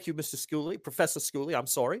 Thank you, Mr. Schooley. Professor Schooley, I'm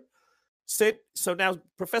sorry. Sid, so now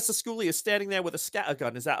Professor Schooley is standing there with a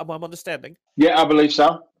scattergun. Is that what I'm understanding? Yeah, I believe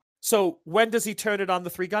so. So when does he turn it on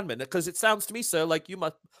the three gunmen? Because it sounds to me, sir, like you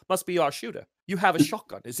must be our shooter. You have a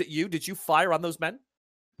shotgun. Is it you? Did you fire on those men?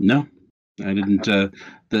 No, I didn't.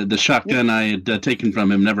 The shotgun I had taken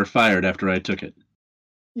from him never fired after I took it.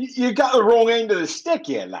 You got the wrong end of the stick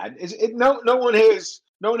here, lad. No one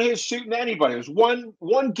here's shooting at anybody. It was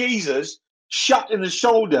one geezer's shot in the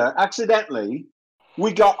shoulder accidentally,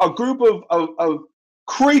 we got a group of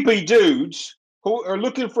creepy dudes who are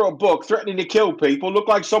looking for a book, threatening to kill people. Look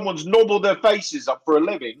like someone's nobbled their faces up for a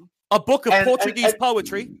living. A book of And Portuguese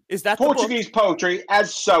poetry? Is that Portuguese the book? poetry,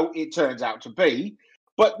 as so it turns out to be.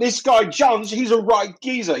 But this guy, Johns, he's a right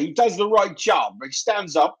geezer. He does the right job. He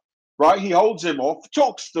stands up, right? He holds him off,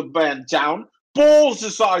 talks the man down, balls the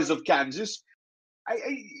size of Kansas.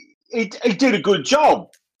 He did a good job.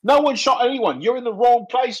 No one shot anyone. You're in the wrong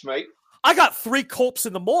place, mate. I got 3 corpses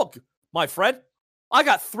in the morgue, my friend. I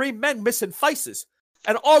got 3 men missing faces.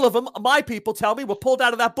 And all of them, my people tell me, were pulled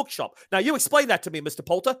out of that bookshop. Now, you explain that to me, Mr.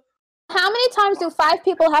 Poulter. How many times do 5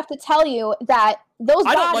 people have to tell you that those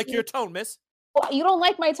I don't bodies... like your tone, miss. You don't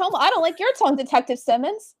like my tone? I don't like your tone, Detective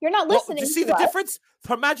Simmons. You're not listening Do you see to the us. difference?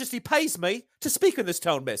 Her Majesty pays me to speak in this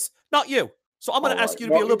tone, miss, not you. So I'm going to ask you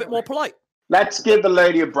to be a little bit more polite. Let's give the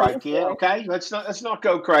lady a break here, okay? Let's not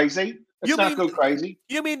go crazy. Go crazy.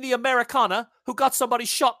 You mean the Americana who got somebody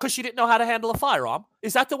shot because she didn't know how to handle a firearm?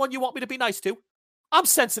 Is that the one you want me to be nice to? I'm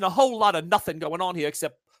sensing a whole lot of nothing going on here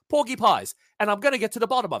except porgy pies, and I'm going to get to the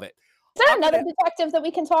bottom of it. Is there another detective that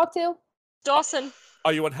we can talk to? Dawson.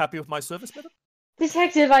 Are you unhappy with my service, madam?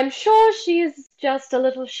 Detective, I'm sure she's just a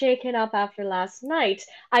little shaken up after last night.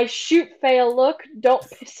 I shoot Faye a look, don't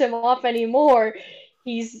piss him off anymore.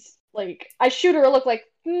 He's like, I shoot her a look like,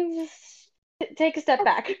 take a step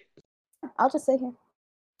back. I'll just sit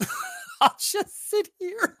here. I'll just sit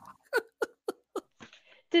here.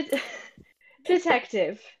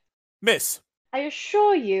 Detective. Miss. I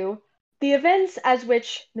assure you, the events as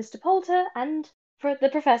which Mr. Poulter and the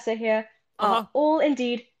professor here are all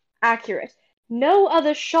indeed accurate. No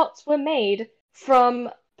other shots were made from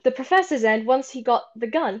the professor's end once he got the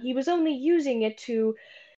gun. He was only using it to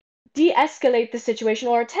de-escalate the situation,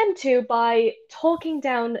 or attempt to, by talking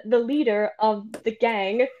down the leader of the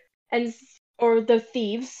gang or the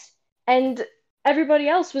thieves, and everybody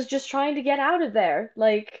else was just trying to get out of there.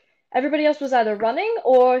 Like, everybody else was either running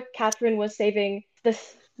or Catherine was saving the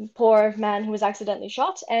poor man who was accidentally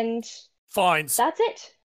shot, and fines. That's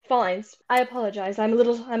it. Fines. I apologize. I'm a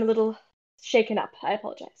little shaken up. I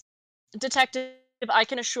apologize. Detective, I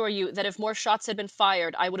can assure you that if more shots had been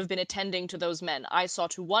fired, I would have been attending to those men. I saw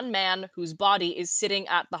to one man whose body is sitting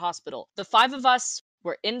at the hospital. The 5 of us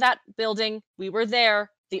were in that building. We were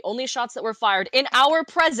there. The only shots that were fired in our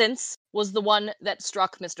presence was the one that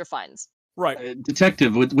struck Mr. Fines. Right.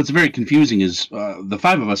 Detective, what's very confusing is the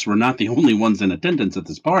 5 of us were not the only ones in attendance at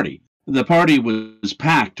this party. The party was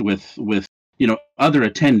packed with other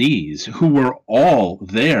attendees who were all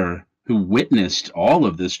there, who witnessed all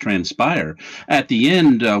of this transpire. At the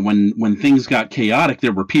end, when things got chaotic,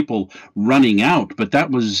 there were people running out, but that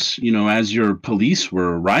was, as your police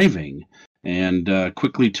were arriving and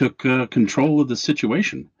quickly took control of the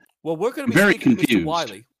situation. Well, we're going to be very speaking confused. to Mr.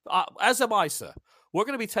 Wiley, as am I, sir. We're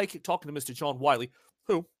going to be talking to Mr. John Wiley,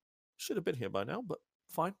 who should have been here by now, but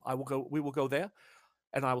fine. We will go there,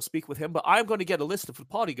 and I will speak with him. But I'm going to get a list of the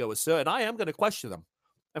partygoers, sir, and I am going to question them.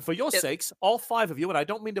 And for your sakes, all 5 of you, and I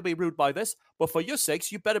don't mean to be rude by this, but for your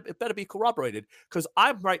sakes, it better be corroborated, because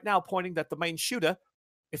I'm right now pointing that the main shooter,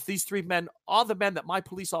 if these 3 men are the men that my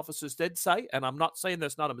police officers did say, and I'm not saying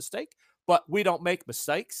there's not a mistake, but we don't make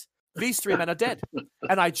mistakes. These 3 men are dead.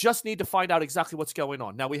 And I just need to find out exactly what's going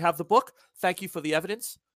on. Now, we have the book. Thank you for the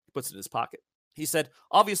evidence. He puts it in his pocket. He said,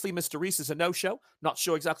 obviously, Mr. Reese is a no-show. Not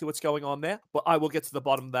sure exactly what's going on there, but I will get to the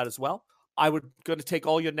bottom of that as well. I'm going to take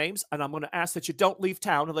all your names, and I'm going to ask that you don't leave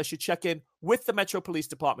town unless you check in with the Metro Police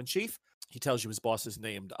Department chief. He tells you his boss is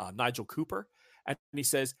named Nigel Cooper, and he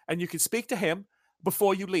says, and you can speak to him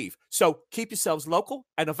before you leave. So keep yourselves local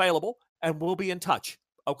and available, and we'll be in touch,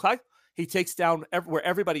 okay? He takes down where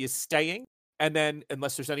everybody is staying, and then,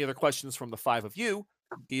 unless there's any other questions from the 5 of you,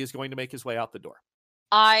 he is going to make his way out the door.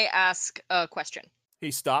 I ask a question.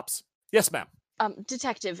 He stops. Yes, ma'am.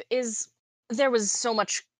 Detective, there was so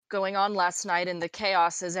much going on last night in the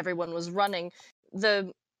chaos as everyone was running.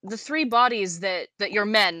 The 3 bodies that your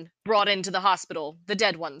men brought into the hospital, the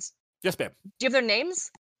dead ones. Yes, ma'am. Do you have their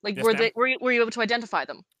names? Like, yes, were you able to identify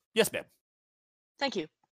them? Yes, ma'am. Thank you.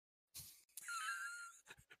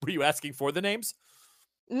 Were you asking for the names?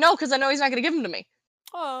 No, because I know he's not going to give them to me.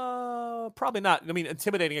 Probably not. I mean,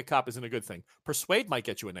 intimidating a cop isn't a good thing. Persuade might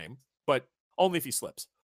get you a name, but only if he slips.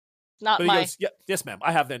 But he goes, yes, ma'am.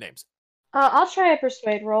 I have their names. I'll try a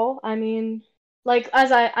persuade roll. I mean, like,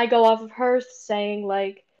 as I go off of her saying,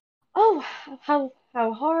 like, oh, how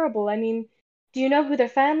horrible. I mean, do you know who their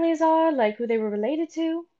families are? Like, who they were related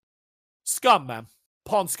to? Scum, ma'am.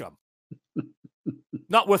 Pawn scum.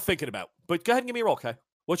 Not worth thinking about. But go ahead and give me a roll, okay?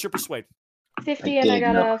 What's your persuade? 50, and I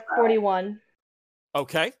got a 41.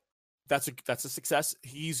 Okay. That's a success.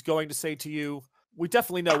 He's going to say to you, we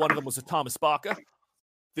definitely know one of them was a Thomas Barker.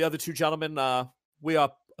 The other two gentlemen, we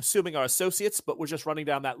are assuming are associates, but we're just running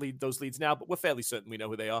down those leads now, but we're fairly certain we know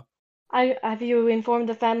who they are. Have you informed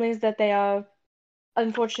the families that they are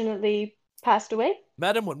unfortunately passed away?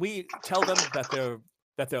 Madam, when we tell them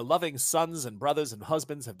that their loving sons and brothers and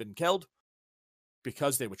husbands have been killed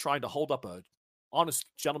because they were trying to hold up a honest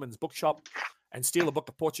gentleman's bookshop and steal a book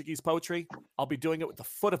of Portuguese poetry, I'll be doing it with the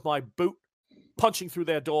foot of my boot, punching through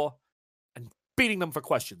their door and beating them for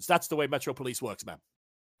questions. That's the way Metro Police works, ma'am.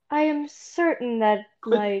 I am certain that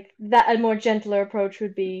a more gentler approach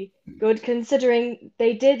would be good, considering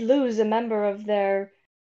they did lose a member of their.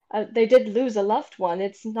 They did lose a loved one.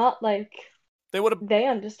 It's not like they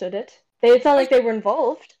understood it. It's not like they were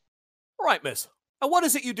involved. Right, miss. And what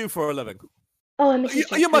is it you do for a living? Oh, I'm a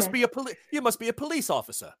teacher. You must be a police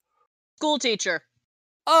officer. School teacher.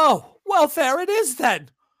 Oh, well, there it is then.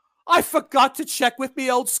 I forgot to check with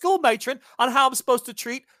me old school matron on how I'm supposed to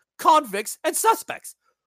treat convicts and suspects.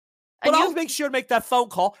 But I'll make sure to make that phone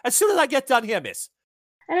call as soon as I get done here, miss.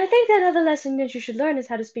 And I think that another lesson that you should learn is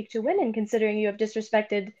how to speak to women, considering you have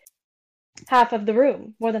disrespected half of the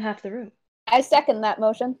room, more than half the room. I second that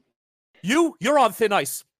motion. You're on thin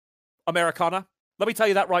ice, Americana. Let me tell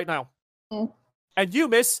you that right now. Mm. And you,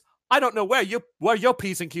 miss, I don't know where your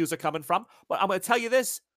P's and Q's are coming from, but I'm going to tell you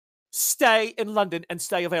this. Stay in London and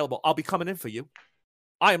stay available. I'll be coming in for you.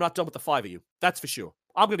 I am not done with the 5 of you. That's for sure.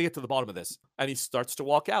 I'm going to get to the bottom of this. And he starts to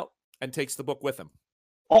walk out and takes the book with him.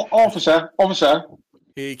 Officer.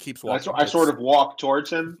 He keeps walking. I sort of walk towards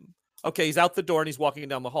him. Okay, he's out the door and he's walking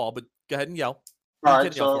down the hall, but go ahead and yell. All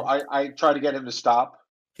right, so I try to get him to stop.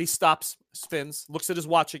 He stops, spins, looks at his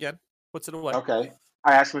watch again, puts it away. Okay.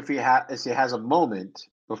 I ask him if he has a moment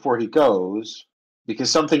before he goes, because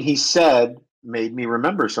something he said made me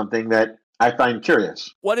remember something that I find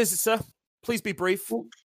curious. What is it, sir? Please be brief.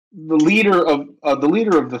 The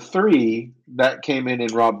leader of the three that came in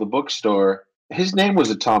and robbed the bookstore, his name was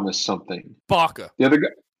a Thomas something. Barker.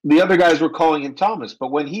 The other guys were calling him Thomas,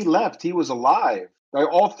 but when he left, he was alive.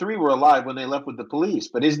 All three were alive when they left with the police,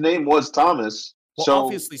 but his name was Thomas. Well, so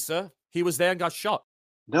obviously, sir, he was there and got shot.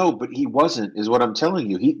 No, but he wasn't, is what I'm telling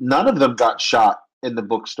you. None of them got shot in the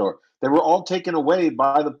bookstore. They were all taken away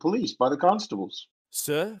by the police, by the constables.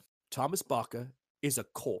 Sir, Thomas Barker is a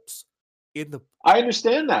corpse. I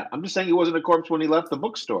understand that. I'm just saying he wasn't a corpse when he left the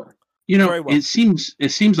bookstore. You know, it seems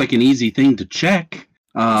like an easy thing to check.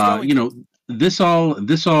 You know, this all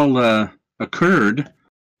occurred,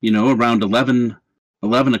 you know, around 11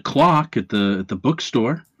 o'clock at the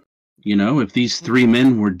bookstore. You know, if these three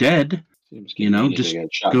men were dead, you know, just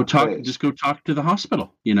go talk to the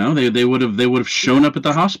hospital. You know, they would have shown up at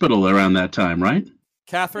the hospital around that time, right?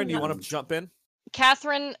 Catherine, do you want to jump in?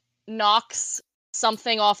 Catherine knocks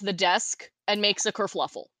something off the desk and makes a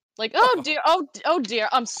kerfluffle. Like, oh dear,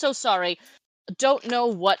 I'm so sorry. Don't know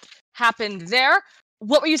what happened there.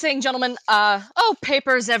 What were you saying, gentlemen?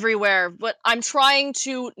 Papers everywhere. But I'm trying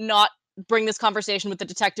to not bring this conversation with the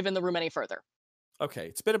detective in the room any further. Okay,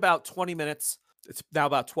 it's been about 20 minutes. It's now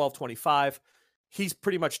about 12:25. He's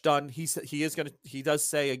pretty much done. He does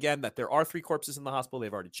say again that there are 3 corpses in the hospital.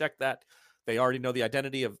 They've already checked that. They already know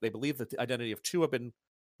they believe that the identity of 2 have been,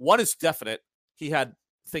 one is definite. He had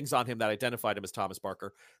things on him that identified him as Thomas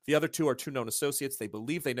Barker. The other 2 are 2 known associates. They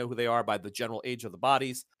believe they know who they are by the general age of the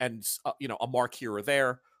bodies and, a mark here or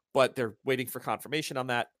there, but they're waiting for confirmation on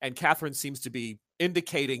that. And Catherine seems to be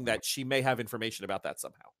indicating that she may have information about that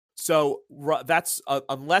somehow. So that's,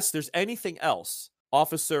 unless there's anything else,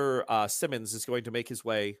 Officer Simmons is going to make his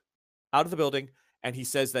way out of the building, and he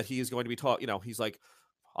says that he is going to be taught, he's like,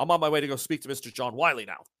 I'm on my way to go speak to Mr. John Wiley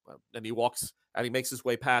now. And he walks, and he makes his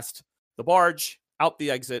way past the barge, out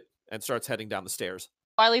the exit, and starts heading down the stairs.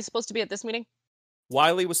 Wiley's supposed to be at this meeting?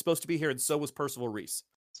 Wiley was supposed to be here, and so was Percival Reese.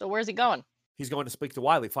 So where's he going? He's going to speak to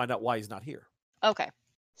Wiley, find out why he's not here. Okay.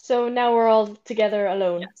 So now we're all together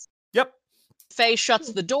alone. Yes. Yep. Faye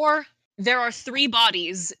shuts the door. There are 3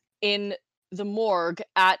 bodies in the morgue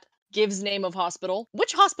at Gibbs Name of Hospital.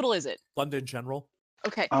 Which hospital is it? London General.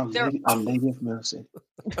 Okay. Our Lady of Mercy.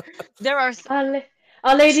 There are...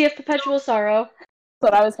 Our Lady of Perpetual Sorrow.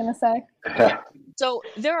 That's what I was going to say. So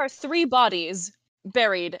there are 3 bodies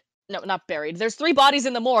buried. No, not buried. There's 3 bodies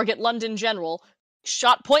in the morgue at London General,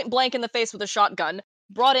 shot point blank in the face with a shotgun,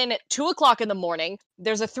 brought in at 2 o'clock in the morning.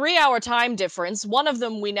 There's a 3-hour time difference. One of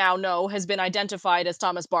them we now know has been identified as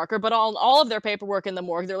Thomas Barker, but on all of their paperwork in the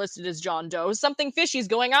morgue, they're listed as John Doe. Something fishy's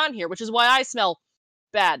going on here, which is why I smell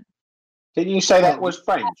bad. Didn't you say that was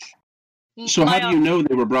French? So how do you know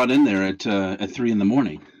they were brought in there at 3 in the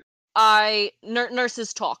morning?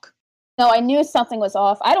 Nurses talk. No, I knew something was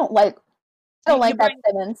off. I don't like that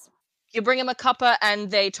Simmons. You bring him a cuppa and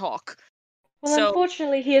they talk. Well, So-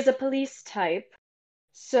 unfortunately, he is a police type.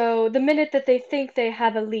 So the minute that they think they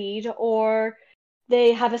have a lead or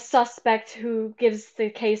they have a suspect who gives the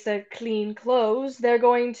case a clean close, they're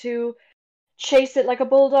going to chase it like a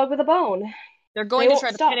bulldog with a bone. They're going They to try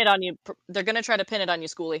won't to pin stop. it on you. They're going to try to pin it on you,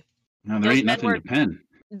 Schoolie. No, there Those ain't men nothing were- to pin.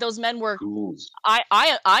 Those men were. Ghouls.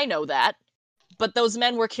 I know that, but those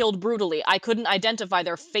men were killed brutally. I couldn't identify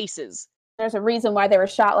their faces. There's a reason why they were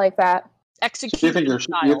shot like that. So you Execution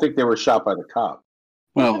style. you think they were shot by the cop,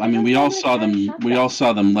 Well, but I they mean, don't we all normally saw carry them. We all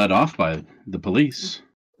saw them let off by the police.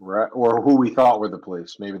 right? Or who we thought were the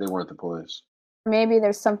police? Maybe they weren't the police. Maybe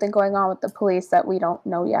there's something going on with the police that we don't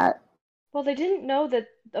know yet. Well, they didn't know that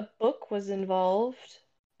a book was involved,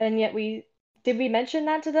 and yet did we mention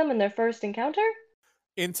that to them in their first encounter?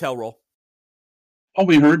 Intel roll. All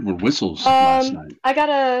we heard were whistles last night. I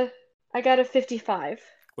got a 55.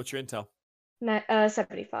 What's your intel?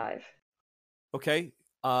 75. Okay.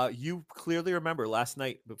 You clearly remember last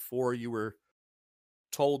night before you were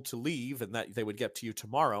told to leave and that they would get to you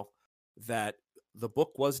tomorrow that the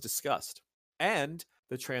book was discussed. And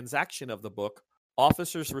the transaction of the book,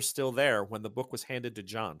 officers were still there when the book was handed to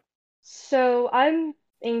John. So I'm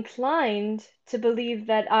inclined to believe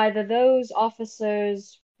that either those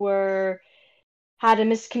officers had a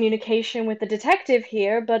miscommunication with the detective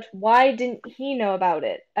here, but why didn't he know about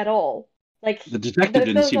it at all? Like The detective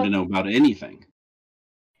didn't seem to know about anything.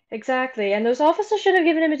 Exactly, and those officers should have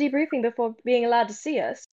given him a debriefing before being allowed to see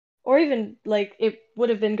us. Or even, like, it would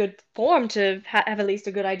have been good form to have at least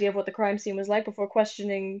a good idea of what the crime scene was like before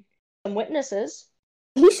questioning some witnesses.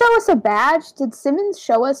 Did he show us a badge? Did Simmons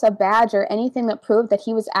show us a badge or anything that proved that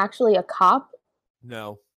he was actually a cop?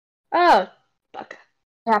 No. Oh, fuck.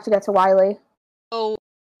 I have to get to Wiley. So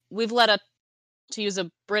we've let to use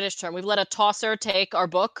a British term, we've let a tosser take our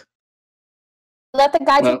book. Let the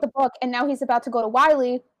guy Well- take the book, and now he's about to go to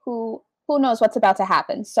Wiley, who knows what's about to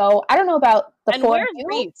happen. So I don't know about the And four where's of you.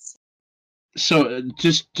 Reese? So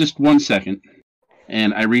just 1 second,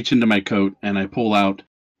 and I reach into my coat and I pull out.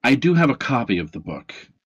 I do have a copy of the book,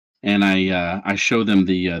 and I show them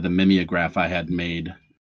the mimeograph I had made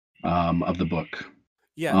of the book.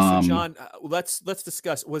 Yeah, so John, let's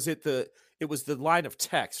discuss. It was the line of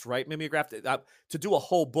text, right? Mimeograph. To do a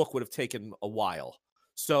whole book would have taken a while.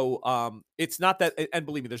 So it's not that, and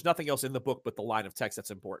believe me, there's nothing else in the book but the line of text that's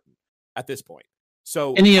important at this point.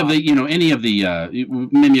 So any of the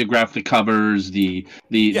mimeograph, the covers, the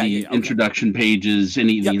okay. introduction pages,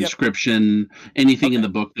 the inscription, anything in the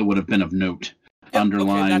book that would have been of note,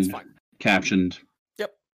 underlined, that's fine. Captioned.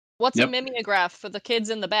 What's Yep. a mimeograph for the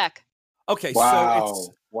kids in the back? Okay, Wow. so it's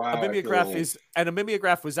Wow. a mimeograph Julian. a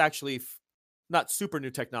mimeograph was actually not super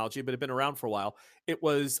new technology, but had been around for a while. It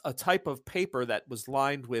was a type of paper that was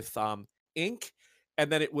lined with ink,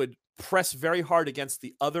 and then it would press very hard against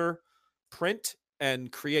the other print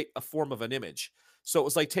and create a form of an image. So it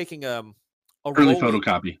was like taking a Early rolling-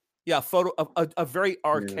 photocopy. Yeah, a very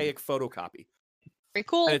archaic photocopy. Very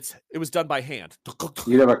cool. And it was done by hand.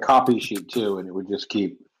 You'd have a copy sheet too, and it would just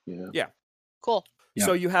keep. Cool. Yeah.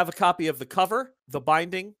 So you have a copy of the cover, the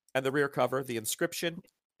binding, and the rear cover, the inscription,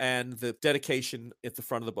 and the dedication at the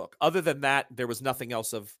front of the book. Other than that, there was nothing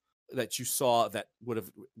else that you saw that would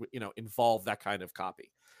have involved that kind of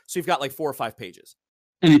copy. So you've got like 4 or 5 pages.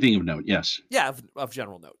 Anything of note, yes. Yeah, of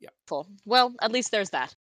general note. Yeah. Cool. Well, at least there's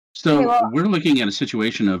that. So Okay, well- we're looking at a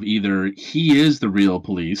situation of either he is the real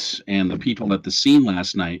police and the people at the scene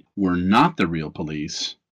last night were not the real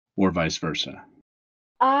police, or vice versa.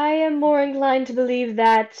 I am more inclined to believe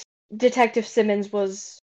that Detective Simmons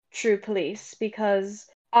was true police because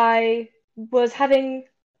I was having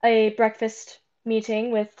a breakfast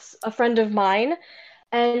meeting with a friend of mine,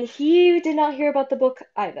 and he did not hear about the book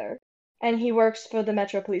either. And he works for the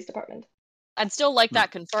Metro Police Department. I'd still like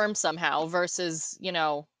that confirmed somehow versus,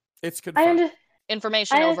 It's I confirmed.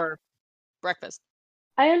 information I- over breakfast.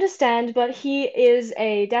 I understand, but he is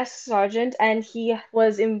a desk sergeant and he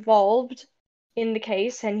was involved in the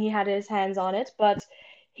case and he had his hands on it, but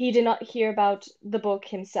he did not hear about the book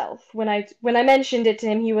himself. When I mentioned it to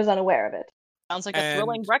him, he was unaware of it. Sounds like a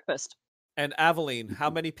thrilling And- breakfast. And Aveline,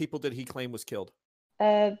 how many people did he claim was killed?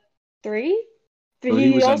 3? So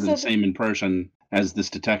he was under the same impression as this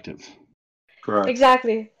detective. Correct.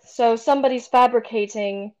 Exactly. So somebody's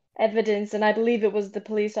fabricating evidence, and I believe it was the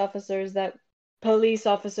police officers,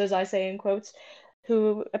 I say in quotes,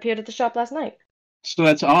 who appeared at the shop last night. So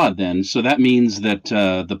that's odd then. So that means that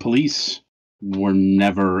the police were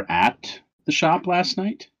never at the shop last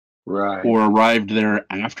night? Right. Or arrived there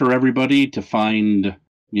after everybody to find,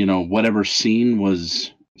 whatever scene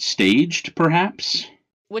was staged, perhaps?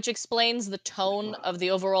 which explains the tone of the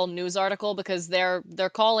overall news article, because they're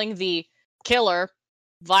calling the killer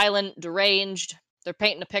violent, deranged. They're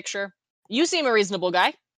painting a picture. You seem a reasonable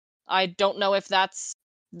guy. I don't know if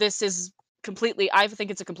this is completely. I think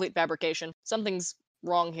it's a complete fabrication. Something's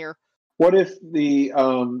wrong here. What if the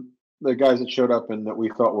guys that showed up and that we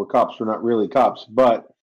thought were cops were not really cops, but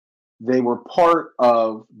they were part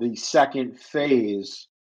of the second phase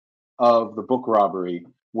of the book robbery,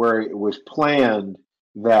 where it was planned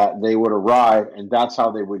that they would arrive and that's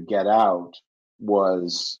how they would get out,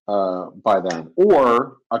 was by then,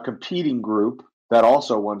 or a competing group that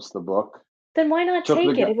also wants the book. Then why not Took take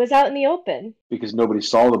the it? gu- It was out in the open. Because nobody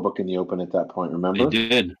saw the book in the open at that point. Remember? They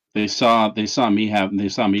did. They saw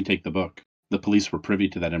me take the book. The police were privy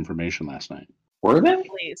to that information last night. Were they?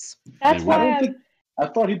 Please. That's They why were. I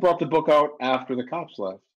thought he brought the book out after the cops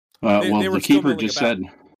left. Well, They were the still keeper milling just about. said.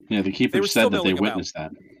 Yeah, the keeper were still said that they milling about. witnessed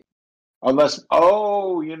that. Unless,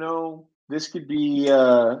 this could be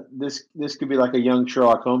this could be like a young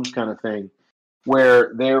Sherlock Holmes kind of thing,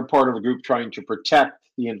 where they're part of a group trying to protect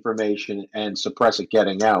the information and suppress it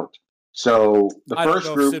getting out. So the I don't first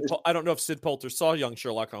know group. if I don't know if Sid Poulter saw young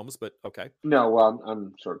Sherlock Holmes, but okay. No, well,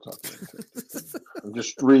 I'm sort of talking. I'm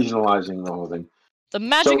just regionalizing the whole thing. The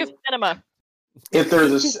magic So- of cinema. If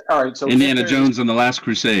there's all right, so if Indiana there's- Jones and the Last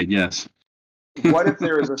Crusade. Yes. What if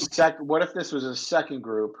there is what if this was a second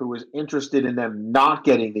group who was interested in them not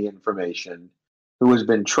getting the information, who has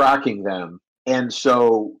been tracking them, and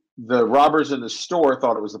so the robbers in the store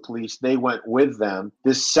thought it was the police. They went with them.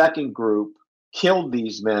 This second group killed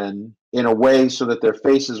these men in a way so that their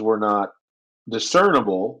faces were not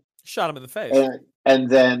discernible, Shot him in the face. and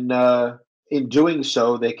then in doing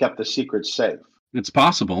so, they kept the secret safe. It's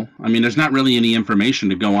possible. I mean, there's not really any information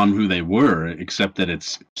to go on who they were, except that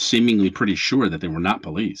it's seemingly pretty sure that they were not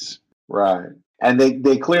police. Right. And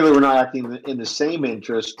they clearly were not acting in the same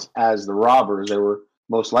interest as the robbers. They were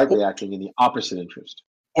most likely acting in the opposite interest.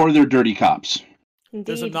 Or they're dirty cops. Indeed.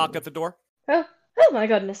 There's a knock at the door. Oh my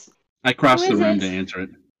goodness. I crossed Who the is room it? to answer it.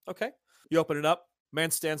 Okay. You open it up.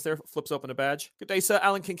 Man stands there, flips open a badge. Good day, sir.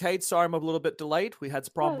 Alan Kincaid. Sorry I'm a little bit delayed. We had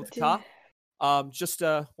some problem with the car. Just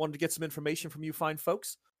wanted to get some information from you fine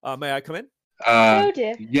folks. May I come in? Oh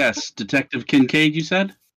dear. Yes, Detective Kincaid, you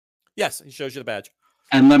said? Yes, he shows you the badge.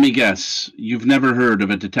 And let me guess, you've never heard of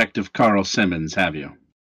a Detective Carl Simmons, have you?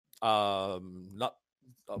 Not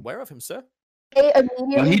aware of him, sir. They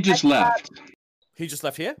immediately Well, he just gets up. left. He just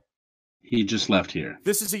left here. He just left here.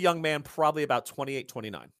 This is a young man, probably about 28,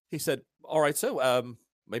 29. He said, all right, so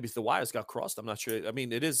maybe the wires got crossed. I'm not sure. I mean,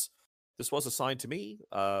 this was assigned to me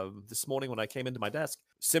this morning when I came into my desk.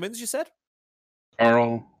 Simmons, you said?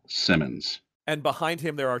 Carl Simmons. And behind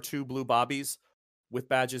him, there are two blue bobbies with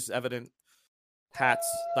badges evident, hats,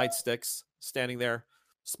 nightsticks, standing there,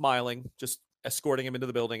 smiling, just escorting him into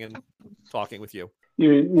the building and talking with you.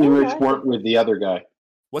 Which weren't with the other guy.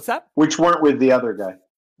 What's that? Which weren't with the other guy.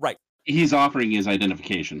 Right. He's offering his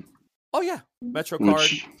identification, Oh, yeah. Metro card.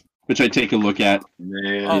 which I take a look at.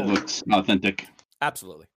 Man, Oh. It looks authentic.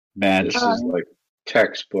 Absolutely. Badge. this is like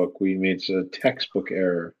textbook. We made a textbook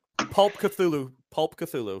error. Pulp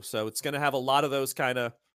Cthulhu. So it's going to have a lot of those kind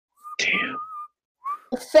of Damn.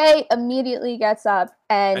 Faye immediately gets up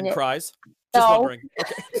and and cries. Just No. wondering.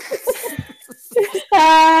 Okay.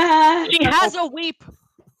 She has a weep.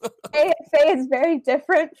 Faye is very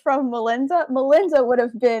different from Melinda. Melinda would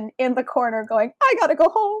have been in the corner going, I gotta go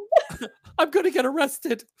home. I'm going to get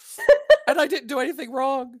arrested. And I didn't do anything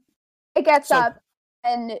wrong. It gets So- up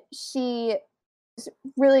and she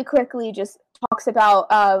really quickly just talks about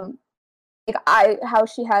how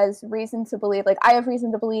she has reason to believe, I have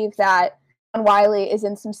reason to believe that John Wiley is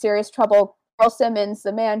in some serious trouble. Carl Simmons,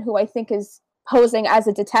 the man who I think is posing as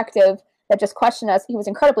a detective that just questioned us, he was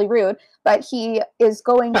incredibly rude, but he is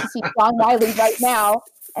going to see John Wiley right now,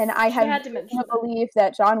 and I had have to reason mention to that. believe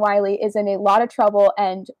that John Wiley is in a lot of trouble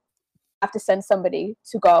and have to send somebody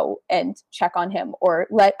to go and check on him or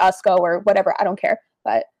let us go or whatever. I don't care.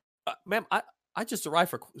 But Ma'am, I just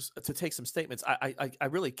arrived to take some statements. I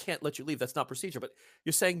really can't let you leave. That's not procedure. But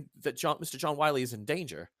you're saying that Mr. John Wiley is in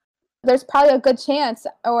danger. there's probably a good chance,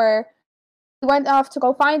 or he went off to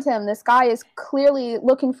go find him. This guy is clearly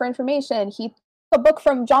looking for information. He took a book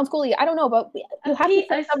from John Scully. I don't know, but you have to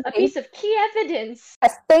send A somebody. piece of key evidence.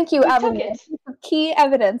 Yes, thank you, We took Evelyn. it. A piece of key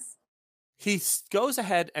evidence. He goes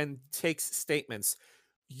ahead and takes statements.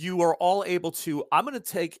 You are all able to. I'm going to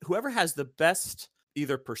take whoever has the best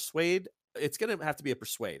either persuade. It's going to have to be a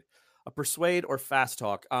persuade or fast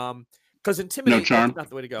talk. Because intimidate No charm. is not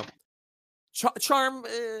the way to go. Charm.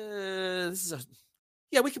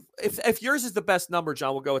 Yeah, we can. If yours is the best number,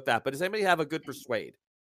 John, we'll go with that. But does anybody have a good persuade?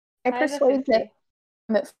 I I have a persuade 50.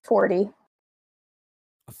 I'm at 40.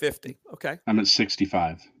 A 50. Okay. I'm at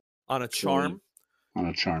 65 On a charm. on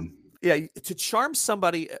a charm. Yeah, to charm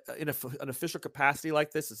somebody in an official capacity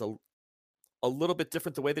like this is a little bit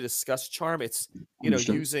different. The way they discuss charm, it's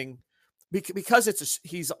Understood. using because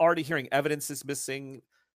he's already hearing evidence is missing,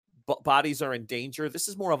 bodies are in danger. This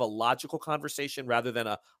is more of a logical conversation rather than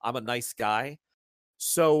I'm a nice guy.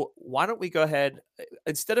 So why don't we go ahead,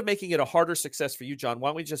 instead of making it a harder success for you, John? Why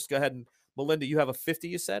don't we just go ahead and Melinda, you have a 50,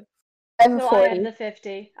 you said? I have a No, 40. I have the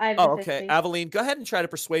 50. I have Oh, the okay. 50. Aveline, go ahead and try to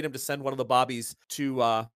persuade him to send one of the bobbies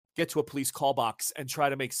to get to a police call box and try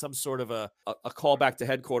to make some sort of a call back to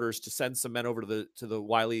headquarters to send some men over to the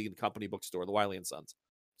Wiley and Company bookstore, the Wiley and Sons.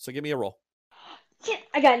 So give me a roll. Yeah,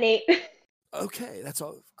 I got an 8. Okay, that's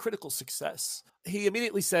a critical success. He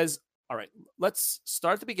immediately says, all right, let's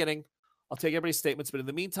start at the beginning. I'll take everybody's statements, but in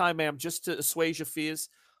the meantime, ma'am, just to assuage your fears,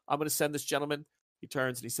 I'm going to send this gentleman. He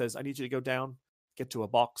turns and he says, I need you to go down, get to a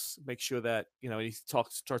box, make sure that, and he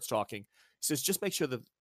starts talking. He says, just make sure that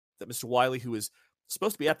Mr. Wiley, who is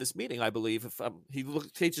supposed to be at this meeting, I believe, if he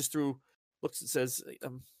pages through, looks and says,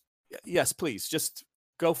 yes, please, just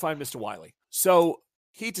go find Mr. Wiley. So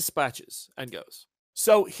he dispatches and goes.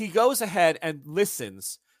 So he goes ahead and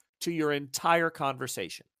listens to your entire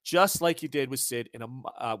conversation, just like you did with Sid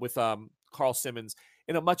with Carl Simmons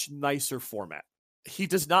in a much nicer format. He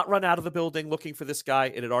does not run out of the building looking for this guy.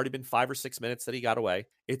 It had already been 5 or 6 minutes that he got away.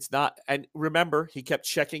 It's not, and remember, he kept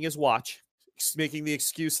checking his watch, making the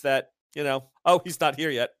excuse that, oh, he's not here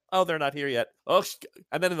yet. Oh, they're not here yet. Oh,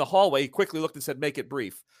 and then in the hallway, he quickly looked and said, make it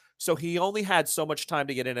brief. So he only had so much time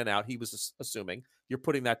to get in and out. He was assuming you're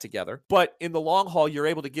putting that together. But in the long haul, you're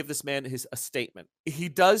able to give this man a statement. He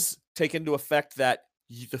does take into effect that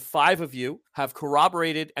the 5 of you have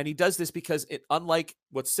corroborated, and he does this because unlike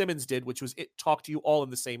what Simmons did, which was talk to you all in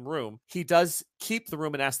the same room, he does keep the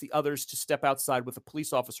room and ask the others to step outside with a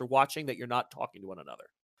police officer watching that you're not talking to one another.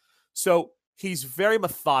 So he's very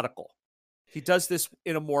methodical. He does this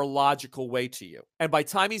in a more logical way to you. And by the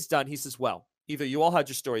time he's done, he says, well, either you all had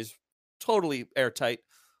your stories totally airtight,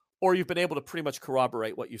 or you've been able to pretty much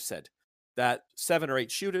corroborate what you've said. That 7 or 8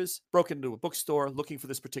 shooters broke into a bookstore looking for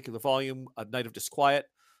this particular volume, A Night of Disquiet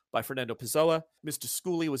by Fernando Pessoa. Mr.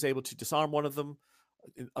 Schooley was able to disarm one of them.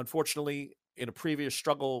 Unfortunately, in a previous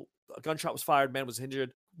struggle, a gunshot was fired, man was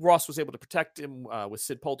injured. Ross was able to protect him with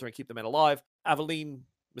Sid Poulter and keep the man alive. Aveline,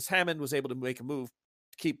 Miss Hammond, was able to make a move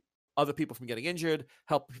to keep other people from getting injured,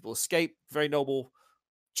 help people escape. Very noble.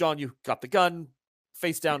 John, you got the gun,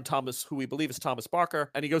 face down Thomas, who we believe is Thomas Barker,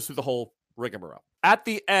 and he goes through the whole rigmarole. At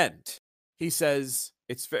the end, he says,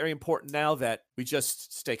 it's very important now that we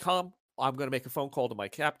just stay calm. I'm going to make a phone call to my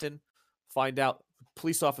captain, find out. The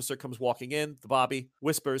police officer comes walking in, the Bobby,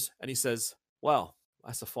 whispers, and he says, well,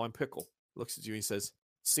 that's a fine pickle. Looks at you and he says,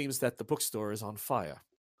 seems that the bookstore is on fire.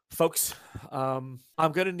 Folks, I'm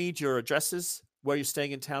going to need your addresses, where you're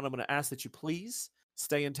staying in town. I'm going to ask that you please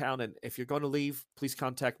stay in town, and if you're going to leave, please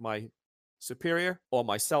contact my superior or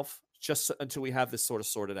myself just until we have this sort of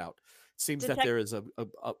sorted out. It seems that there is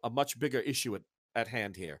a much bigger issue at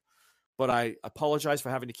hand here. But I apologize for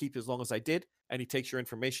having to keep you as long as I did, and he takes your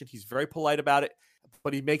information. He's very polite about it,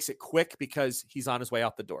 but he makes it quick because he's on his way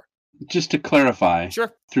out the door. Just to clarify,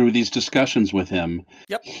 sure, through these discussions with him,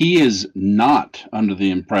 yep, he is not under the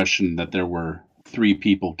impression that there were 3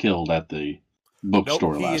 people killed at the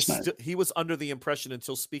bookstore last night. He was under the impression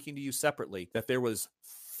until speaking to you separately that there was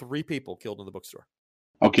 3 people killed in the bookstore.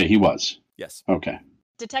 Okay, he was. Yes. Okay.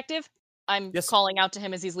 Detective, I'm calling out to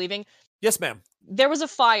him as he's leaving. Yes, ma'am. There was a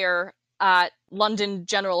fire at London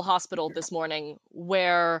General Hospital this morning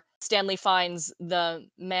where Stanley finds the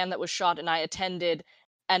man that was shot and I attended,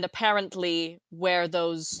 and apparently where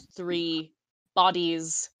those 3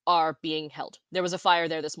 bodies are being held. There was a fire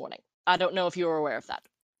there this morning. I don't know if you were aware of that.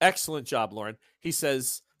 Excellent job, Lauren. He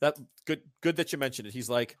says, that good that you mentioned it. He's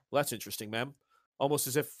like, well, that's interesting, ma'am. Almost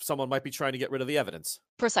as if someone might be trying to get rid of the evidence.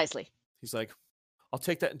 Precisely. He's like, I'll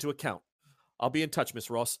take that into account. I'll be in touch, Miss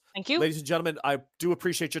Ross. Thank you. Ladies and gentlemen, I do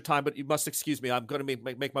appreciate your time, but you must excuse me. I'm going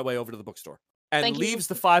to make my way over to the bookstore. And leaves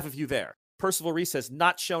the 5 of you there. Percival Reese has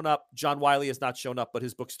not shown up. John Wiley has not shown up, but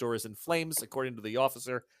his bookstore is in flames, according to the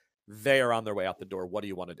officer. They are on their way out the door. What do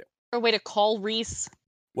you want to do? A way to call Reese?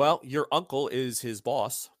 Well, your uncle is his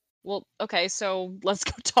boss. Well, okay, so let's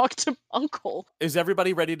go talk to Uncle. Is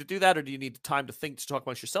everybody ready to do that, or do you need time to think to talk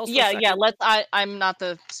amongst yourselves? Yeah. I'm not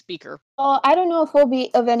the speaker. Well, I don't know if we'll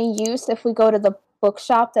be of any use if we go to the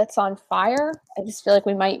bookshop that's on fire. I just feel like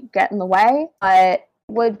we might get in the way. But it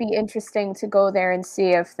would be interesting to go there and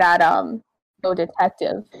see if that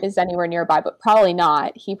detective is anywhere nearby, but probably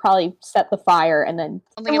not. He probably set the fire and then...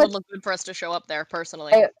 I don't think it would look good for us to show up there,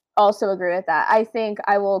 personally. also agree with that. I think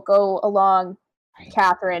I will go along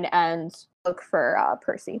Catherine and look for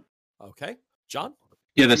Percy. Okay. John?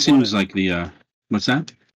 Yeah, that Did you wanna- seems like the what's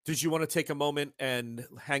that? Did you want to take a moment and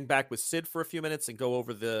hang back with Sid for a few minutes and go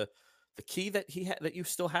over the key that that you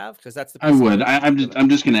still have? Because that's the I piece that would. I'm I'm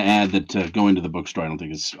just going to add that going to the bookstore, I don't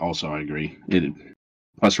think it's also. I agree.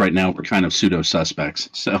 Plus, right now we're kind of pseudo suspects,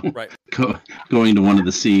 so Right. Going to one of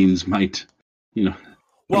the scenes might, put a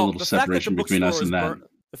Well, little the fact that the separation between us bookstore and is that.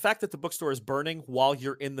 the fact that the bookstore is burning while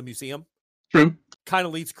you're in the museum True. kind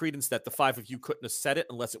of leads credence that the five of you couldn't have said it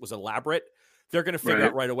unless it was elaborate. They're going to figure Right.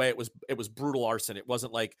 out right away it was brutal arson. It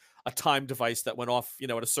wasn't like a time device that went off, at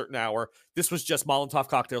a certain hour. This was just Molotov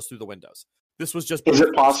cocktails through the windows. This was just. Is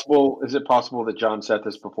it possible that John said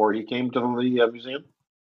this before he came to the museum?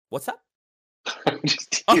 What's that? I'm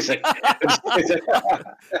just teasing.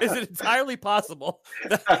 Is it entirely possible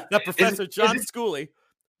that Professor John Schooley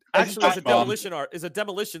actually is a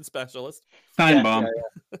demolition specialist? Time bomb.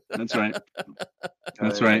 Yeah. That's right.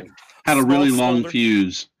 That's Yeah. right. Had a Small really long smolder.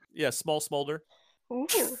 fuse. Yeah, small smolder. Ooh.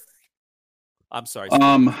 I'm sorry.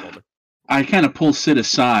 Um, I kind of pull Sid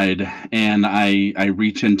aside and I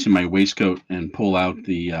reach into my waistcoat and pull out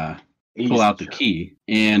the key,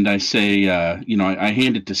 and I say, I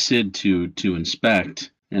hand it to Sid to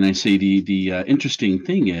inspect, and I say the interesting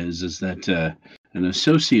thing is that an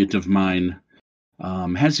associate of mine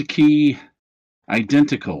has a key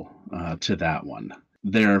identical to that one.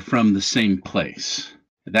 They're from the same place.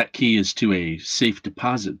 That key is to a safe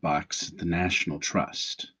deposit box at the National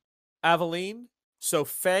Trust. Aveline, so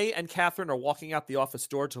Faye and Catherine are walking out the office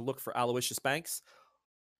door to look for Aloysius Banks.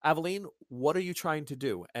 Aveline, what are you trying to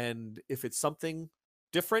do? And if it's something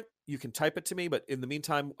different, you can type it to me. But in the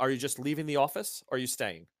meantime, are you just leaving the office? Or are you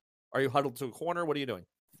staying? Are you huddled to a corner? What are you doing?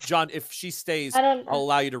 John, if she stays, I'll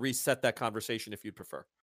allow you to reset that conversation if you'd prefer.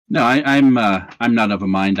 No, I'm not of a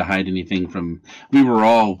mind to hide anything from. We were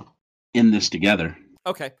all in this together.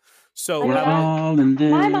 Okay. So We're all in My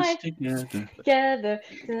this mind together.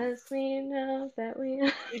 because we know that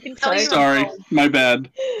we. You can tell your Sorry, own. my bad.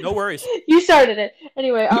 no worries. You started it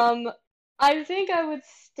anyway. I think I would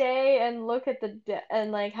stay and look at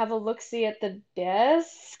and have a look see at the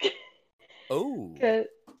desk. Oh.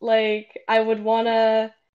 I would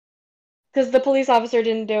wanna, because the police officer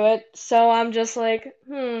didn't do it, so I'm just like,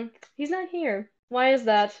 he's not here. Why is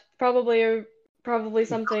that? Probably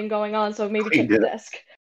something going on. So maybe check the desk.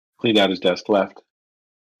 Cleaned out his desk, left.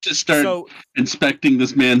 Just start inspecting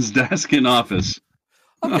this man's desk in office.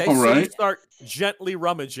 Okay, all so right. you start gently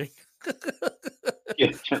rummaging.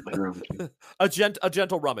 Yeah, gently rummaging. A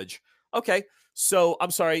gentle rummage. Okay, so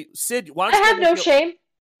I'm sorry, Sid. Why I don't you have no shame.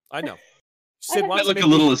 I know. Sid, why I don't you look make a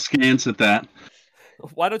little askance at that.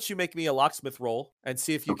 Why don't you make me a locksmith roll and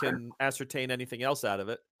see if you can ascertain anything else out of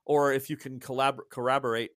it, or if you can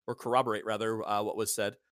corroborate rather what was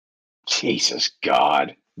said. Jesus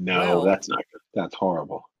God, no, Well, that's not good. That's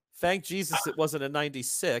horrible. Thank Jesus it wasn't a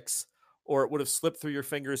 96, or it would have slipped through your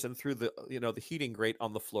fingers and through the the heating grate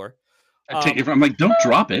on the floor. I'm like, don't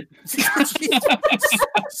drop it.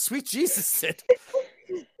 Sweet Jesus, Sid.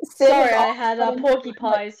 Sorry, I had porky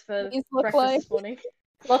pies for breakfast this morning.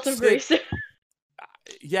 Lots of Sid, grease.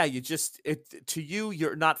 Yeah,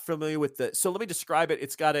 you're not familiar with the. So let me describe it.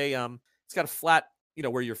 It's got a flat,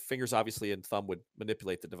 where your fingers obviously and thumb would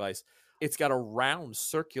manipulate the device. It's got a round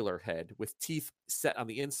circular head with teeth set on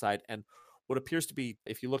the inside, and what appears to be,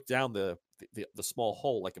 if you look down the small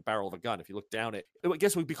hole like a barrel of a gun, if you look down it, I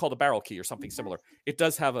guess it would be called a barrel key or something similar. It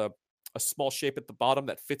does have a small shape at the bottom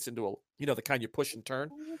that fits into a, the kind you push and turn,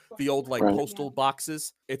 the old postal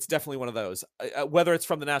boxes. It's definitely one of those. Whether it's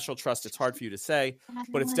from the National Trust, it's hard for you to say,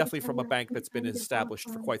 but it's definitely from a bank that's been established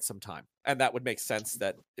for quite some time, and that would make sense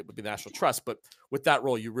that it would be the National Trust. But with that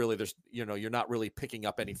roll, you're not really picking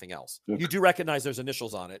up anything else. You do recognize there's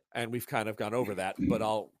initials on it, and we've kind of gone over that, but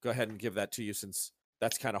I'll go ahead and give that to you since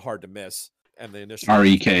that's kind of hard to miss. And the initials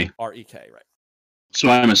REK. REK, right? So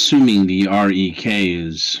I'm assuming the REK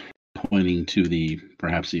is pointing to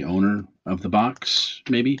perhaps the owner of the box,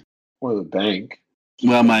 maybe, or the bank.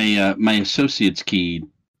 Well, my associate's key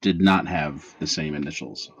did not have the same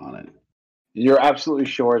initials on it. You're absolutely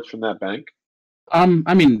sure it's from that bank? I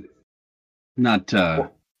mean, not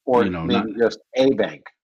or maybe not just a bank.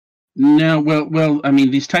 No, well. I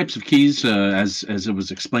mean, these types of keys, as it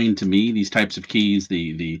was explained to me, these types of keys,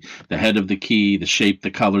 the head of the key, the shape,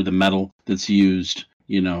 the color, the metal that's used.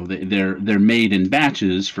 They're made in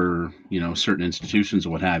batches for certain institutions or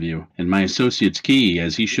what have you. And my associate's key,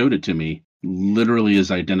 as he showed it to me, literally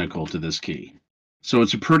is identical to this key. So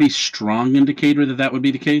it's a pretty strong indicator that would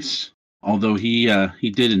be the case. Although he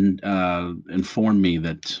did inform me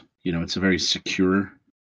that it's a very secure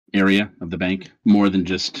area of the bank, more than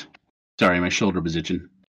just. Sorry, my shoulder was itching.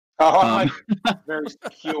 Oh, I'm like very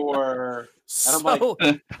secure.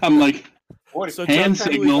 And I'm like what So hand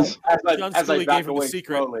John signals. John as I Scully back gave him the away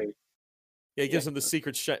secret. slowly. Yeah, he gives him the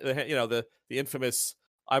secret, the infamous,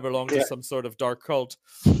 I belong to Yeah. some sort of dark cult.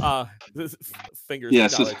 Fingers.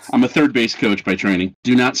 Yes, No, I'm a third base coach by training.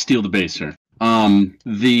 Do not steal the base, sir.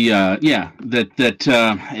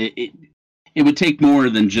 It would take more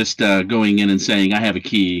than just going in and saying, I have a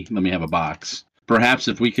key, let me have a box. Perhaps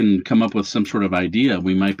if we can come up with some sort of idea,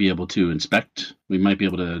 we might be able to inspect. We might be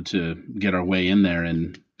able to get our way in there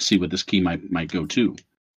and see what this key might go to.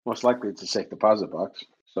 Most likely it's a safe deposit box.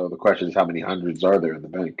 So the question is, how many hundreds are there in the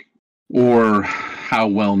bank? Or how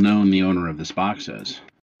well known the owner of this box is.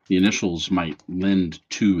 The initials might lend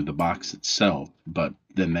to the box itself, but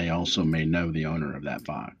then they also may know the owner of that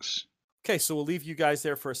box. Okay, so we'll leave you guys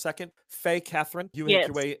there for a second. Faye, Catherine, you make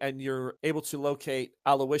your way and you're able to locate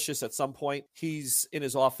Aloysius at some point. He's in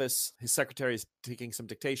his office. His secretary is taking some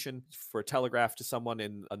dictation for a telegraph to someone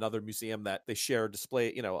in another museum that they share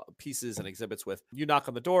display, pieces and exhibits with. You knock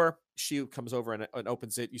on the door. She comes over and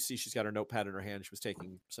opens it. You see she's got her notepad in her hand. She was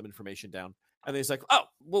taking some information down. And then he's like, oh,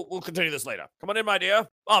 we'll continue this later. Come on in, my dear.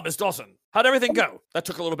 Oh, Miss Dawson, how'd everything go? That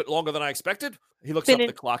took a little bit longer than I expected. He looks up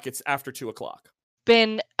the clock. It's after 2:00.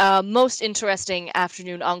 Been a most interesting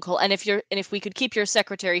afternoon, Uncle. And if we could keep your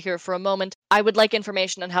secretary here for a moment, I would like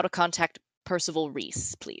information on how to contact Percival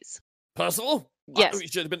Reese, please. Percival? Yes. He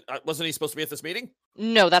should have been. Wasn't he supposed to be at this meeting?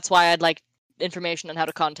 No, that's why I'd like information on how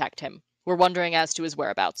to contact him. We're wondering as to his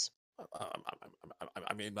whereabouts.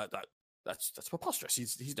 I mean, that's preposterous.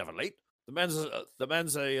 He's never late. The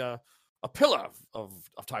man's a pillar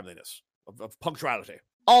of timeliness, of punctuality.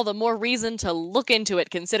 All the more reason to look into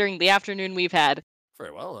it, considering the afternoon we've had.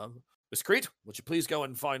 Very well. Miss Crete, would you please go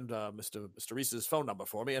and find Mr. Reese's phone number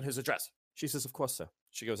for me and his address? She says, of course, sir.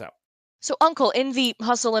 She goes out. So, Uncle, in the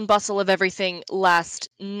hustle and bustle of everything last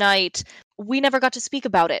night, we never got to speak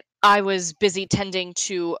about it. I was busy tending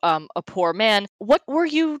to a poor man. What were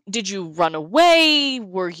you? Did you run away?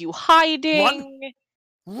 Were you hiding?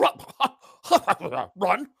 Run?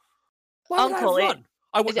 Run? Why would Uncle, I run?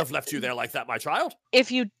 I wouldn't have left you there like that, my child.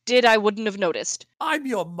 If you did, I wouldn't have noticed. I'm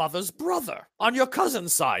your mother's brother, on your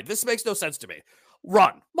cousin's side. This makes no sense to me.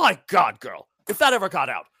 Run. My God, girl. If that ever got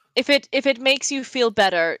out. If it makes you feel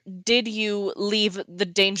better, did you leave the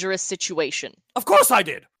dangerous situation? Of course I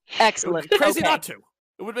did. Excellent. It would be crazy Okay. not to.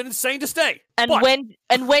 It would have been insane to stay. And But-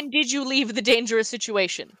 when did you leave the dangerous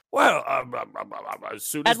situation? Well, as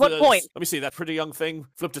soon as At what point? Let me see. That pretty young thing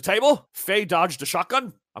flipped a table. Faye dodged a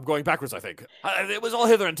shotgun. I'm going backwards, I think. It was all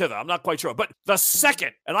hither and thither. I'm not quite sure. But the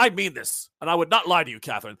second, and I mean this, and I would not lie to you,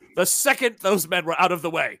 Catherine, the second those men were out of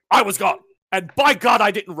the way, I was gone. And by God,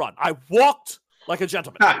 I didn't run. I walked like a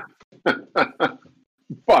gentleman.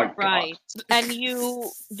 By Right. And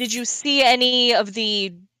did you see any of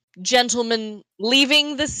the gentlemen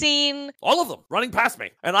leaving the scene? All of them running past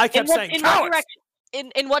me. And I kept saying, in what cowards!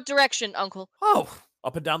 direction? In what direction, Uncle? Oh,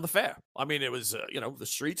 up and down the fair. I mean, it was, the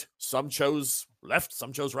street. Some chose left,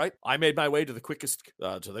 some chose right. I made my way to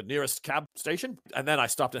the nearest cab station, and then I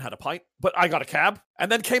stopped and had a pint. But I got a cab,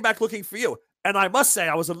 and then came back looking for you. And I must say,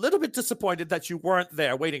 I was a little bit disappointed that you weren't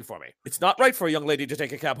there waiting for me. It's not right for a young lady to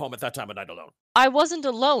take a cab home at that time of night alone. I wasn't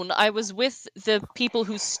alone. I was with the people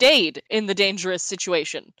who stayed in the dangerous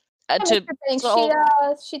situation.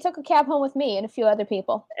 She took a cab home with me and a few other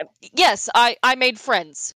people. Yes, I made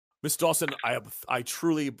friends. Miss Dawson, I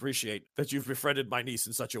truly appreciate that you've befriended my niece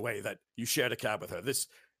in such a way that you shared a cab with her.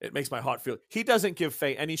 It makes my heart feel. He doesn't give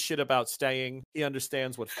Faye any shit about staying. He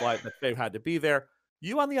understands that Faye had to be there.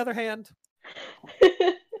 You, on the other hand.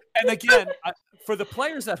 And again, for the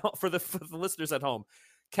players at home, for the listeners at home,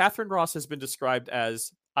 Catherine Ross has been described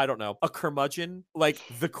as, I don't know, a curmudgeon, like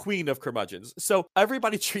the queen of curmudgeons. So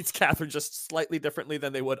everybody treats Catherine just slightly differently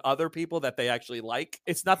than they would other people that they actually like.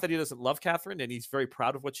 It's not that he doesn't love Catherine and he's very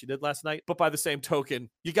proud of what she did last night, but by the same token,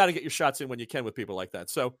 you got to get your shots in when you can with people like that.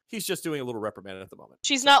 So he's just doing a little reprimand at the moment.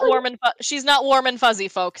 She's not warm and fuzzy,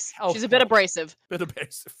 folks. She's a bit abrasive. Bit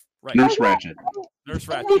abrasive. Right. Nurse Ratchet. Nurse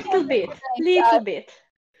Ratchet. Little bit.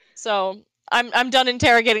 So I'm done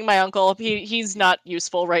interrogating my uncle. He's not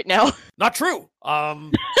useful right now. Not true.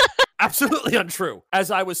 Absolutely untrue.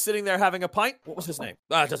 As I was sitting there having a pint, what was his name?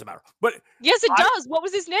 It doesn't matter. But yes, it does. What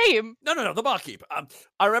was his name? No, the barkeep.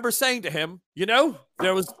 I remember saying to him,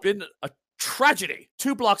 there was been a tragedy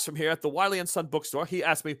 2 blocks from here at the Wiley & Son bookstore. He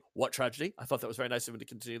asked me, what tragedy? I thought that was very nice of him to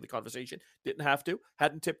continue the conversation. Didn't have to.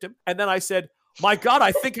 Hadn't tipped him. And then I said, my God,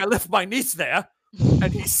 I think I left my niece there.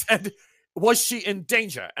 And he said, was she in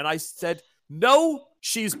danger? And I said, no,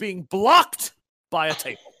 she's being blocked by a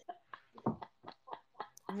table.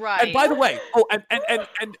 Right. And by the way,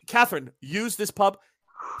 and Catherine, use this pub.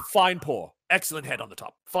 Fine pour. Excellent head on the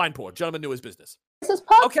top. Fine pour. Gentleman knew his business. This is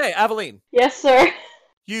pub. Okay, Aveline. Yes, sir.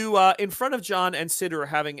 You, in front of John and Sid, are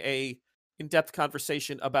having a in-depth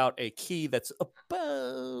conversation about a key that's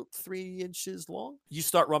about 3 inches long. You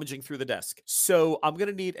start rummaging through the desk. So I'm going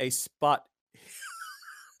to need a spot.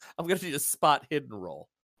 I'm going to need a spot hidden roll.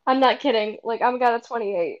 I'm not kidding. Like, I've got a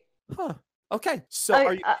 28. Huh. Okay.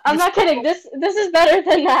 So I'm not kidding. This is better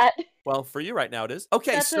than that. Well, for you right now it is.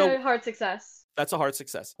 Okay, That's so a hard success. that's a hard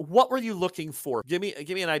success. What were you looking for? Give me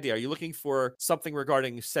an idea. Are you looking for something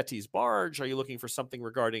regarding Seti's barge? Are you looking for something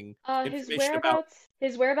regarding His information about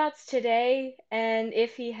whereabouts today, and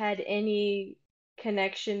if he had any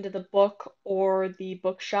connection to the book or the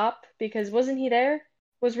bookshop, because wasn't he there?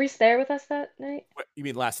 Was Reese there with us that night? What, you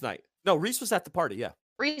mean last night? No, Reese was at the party, yeah.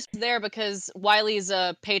 Reese was there because Wiley's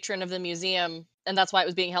a patron of the museum, and that's why it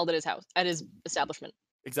was being held at his house, at his establishment.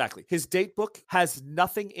 Exactly. His date book has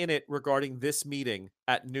nothing in it regarding this meeting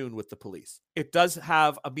at noon with the police. It does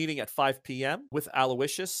have a meeting at 5 p.m. with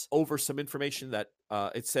Aloysius over some information that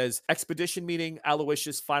it says expedition meeting,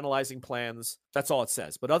 Aloysius finalizing plans. That's all it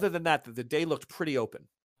says. But other than that, the day looked pretty open.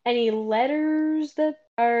 Any letters that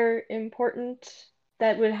are important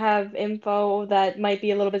that would have info that might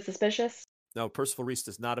be a little bit suspicious? No, Percival Reese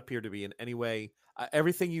does not appear to be in any way.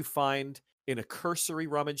 Everything you find in a cursory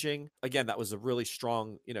rummaging, again, that was a really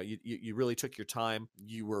strong, you really took your time.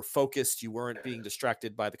 You were focused. You weren't being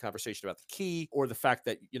distracted by the conversation about the key or the fact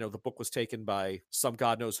that, the book was taken by some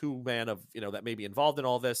God knows who man of, that may be involved in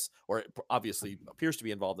all this, or it obviously appears to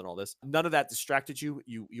be involved in all this. None of that distracted you.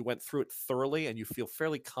 You went through it thoroughly, and you feel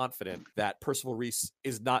fairly confident that Percival Reese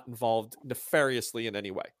is not involved nefariously in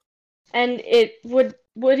any way. And it would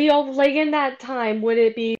he all, like, in that time, would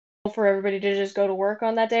it be for everybody to just go to work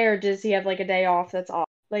on that day, or does he have like a day off that's off?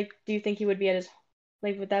 Like, do you think he would be at his,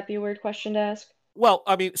 like, would that be a weird question to ask? Well,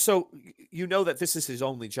 I mean, so that this is his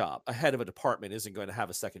only job. A head of a department isn't going to have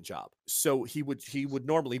a second job. So he would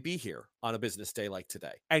normally be here on a business day like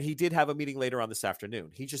today. And he did have a meeting later on this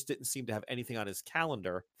afternoon. He just didn't seem to have anything on his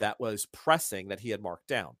calendar that was pressing that he had marked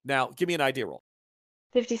down. Now, give me an idea roll.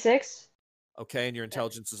 56. Okay, and your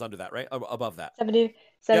intelligence is under that, right? Above that. 70,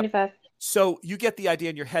 75. Yep. So you get the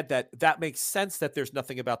idea in your head that makes sense that there's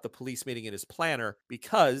nothing about the police meeting in his planner,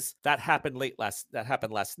 because that happened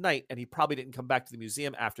last night, and he probably didn't come back to the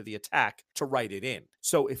museum after the attack to write it in.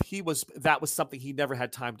 So if that was something he never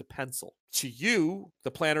had time to pencil. To you,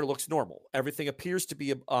 the planner looks normal. Everything appears to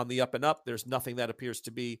be on the up and up. There's nothing that appears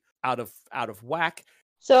to be out of whack.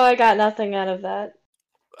 So I got nothing out of that.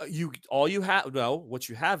 What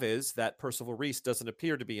you have is that Percival Reese doesn't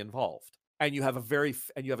appear to be involved. And you have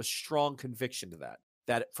a strong conviction to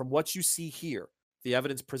that from what you see here, the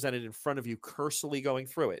evidence presented in front of you, cursorily going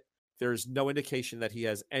through it, there's no indication that he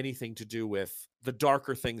has anything to do with the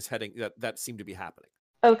darker things that seem to be happening.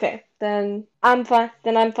 Okay, then I'm fine.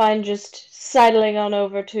 Then I'm fine just sidling on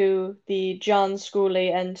over to the John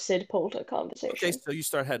Schooley and Sid Poulter conversation. Okay, so you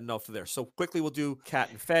start heading off there. So quickly, we'll do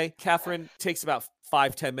Kat and Faye. Catherine takes about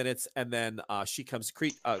 5-10 minutes, and then she comes.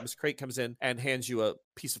 Miss Crate comes in and hands you a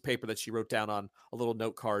piece of paper that she wrote down on a little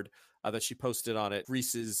note card that she posted on it,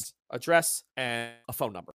 Reese's address and a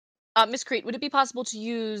phone number. Miss Crate, would it be possible to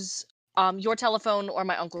use your telephone or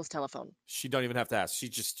my uncle's telephone? She don't even have to ask.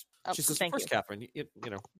 She says, thank "First, you. Catherine,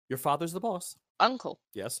 your father's the boss." Uncle.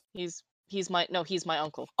 Yes. He's my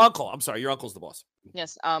uncle. Uncle. I'm sorry, your uncle's the boss.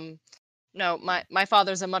 Yes. No, my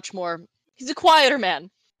father's he's a quieter man.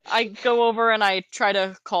 I go over and I try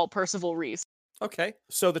to call Percival Reese. Okay.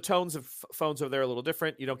 So the tones of phones over there are a little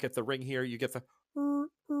different. You don't get the ring here. You get the.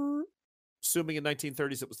 Assuming in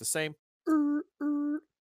 1930s it was the same.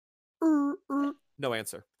 No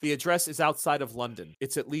answer. The address is outside of London.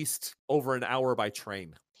 It's at least over an hour by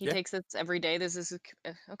train. He takes it every day. This is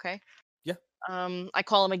okay. Yeah. I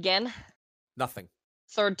call him again. Nothing.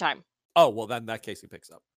 Third time. Oh, well, then in that case he picks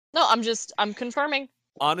up. No, I'm confirming.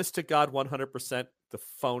 Honest to God, 100%, the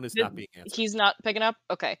phone is not being answered. He's not picking up?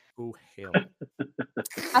 Okay. Oh, hell.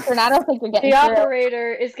 Catherine, I don't think you're getting The through.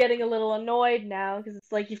 operator is getting a little annoyed now, because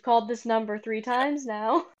it's like, you've called this number 3 times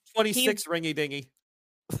now. 26 ringy dingy.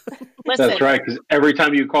 Listen, That's right, because every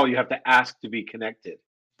time you call, you have to ask to be connected.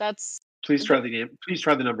 Please try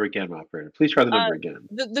the number again, operator. Please try the number again.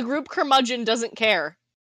 The group curmudgeon doesn't care.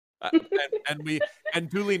 And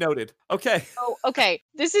duly noted. Okay. Oh, okay.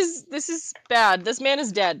 This is bad. This man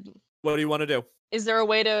is dead. What do you want to do? Is there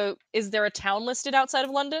a town listed outside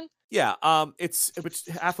of London? Yeah, it's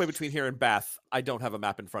halfway between here and Bath. I don't have a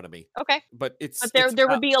map in front of me. Okay. But there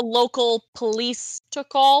would be a local police to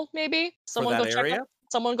call, maybe? For that area?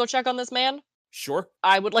 Someone go check on this man? Sure.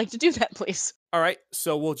 I would like to do that, please. All right,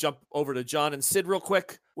 so we'll jump over to John and Sid real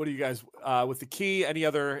quick. What do you guys, with the key, any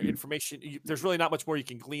other information? There's really not much more you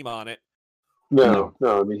can glean on it. No.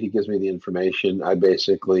 I mean, he gives me the information. I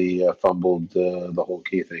basically fumbled the whole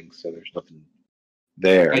key thing, so there's nothing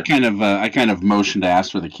there. I kind of motioned to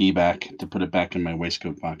ask for the key back, to put it back in my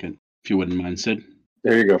waistcoat pocket, if you wouldn't mind, Sid.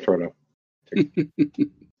 There you go, Frodo.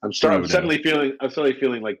 I'm suddenly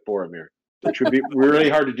feeling like Boromir, which would be really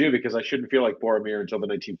hard to do because I shouldn't feel like Boromir until the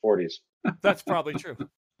 1940s. That's probably true.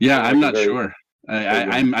 Yeah, I'm not sure.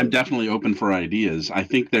 I'm definitely open for ideas. I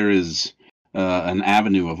think there is an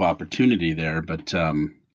avenue of opportunity there, but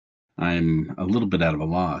I'm a little bit out of a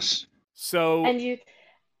loss. So, And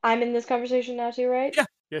I'm in this conversation now too, right? Yeah.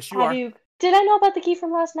 Yes, you are. Did I know about the key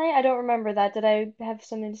from last night? I don't remember that. Did I have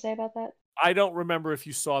something to say about that? I don't remember if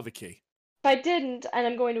you saw the key. If I didn't, and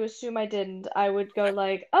I'm going to assume I didn't, I would go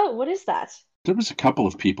like, "Oh, what is that?" There was a couple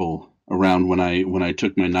of people around when I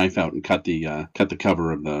took my knife out and cut the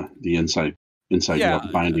cover of the inside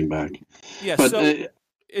binding back. Yeah, but so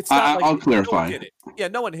it's not I'll clarify. No one hit it. Yeah,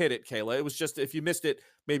 no one hit it, Kayla. It was just if you missed it,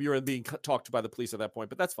 maybe you were being talked to by the police at that point,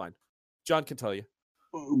 but that's fine. John can tell you.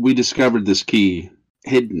 We discovered this key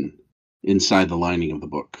hidden inside the lining of the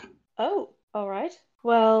book. Oh, all right.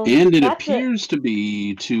 Well, and it appears to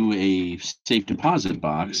be to a safe deposit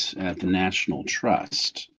box at the National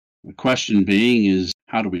Trust. The question being is,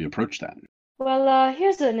 how do we approach that? Well,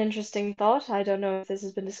 here's an interesting thought. I don't know if this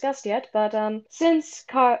has been discussed yet, but since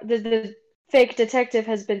the fake detective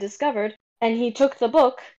has been discovered, and he took the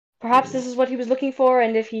book, perhaps this is what he was looking for,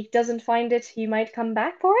 and if he doesn't find it, he might come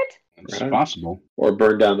back for it? It's possible. Or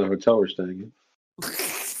burn down the hotel we're staying in.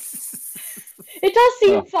 It does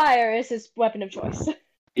seem fire is his weapon of choice.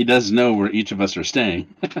 He does know where each of us are staying.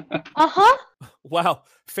 Uh-huh. Wow.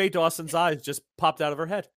 Faye Dawson's eyes just popped out of her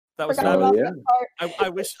head. That was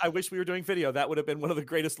fabulous. I wish we were doing video. That would have been one of the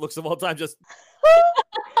greatest looks of all time. Just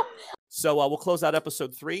So we'll close out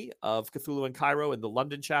episode 3 of Cthulhu in Cairo in the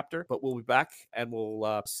London chapter, but we'll be back and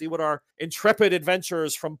we'll see what our intrepid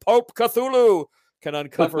adventurers from Pope Cthulhu can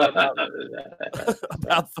uncover about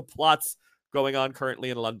the plots going on currently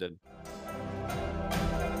in London.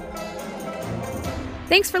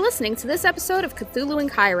 Thanks for listening to this episode of Cthulhu in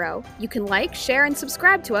Cairo. You can like, share, and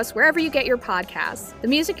subscribe to us wherever you get your podcasts. The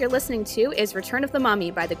music you're listening to is Return of the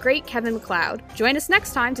Mummy by the great Kevin MacLeod. Join us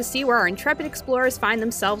next time to see where our intrepid explorers find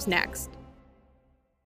themselves next.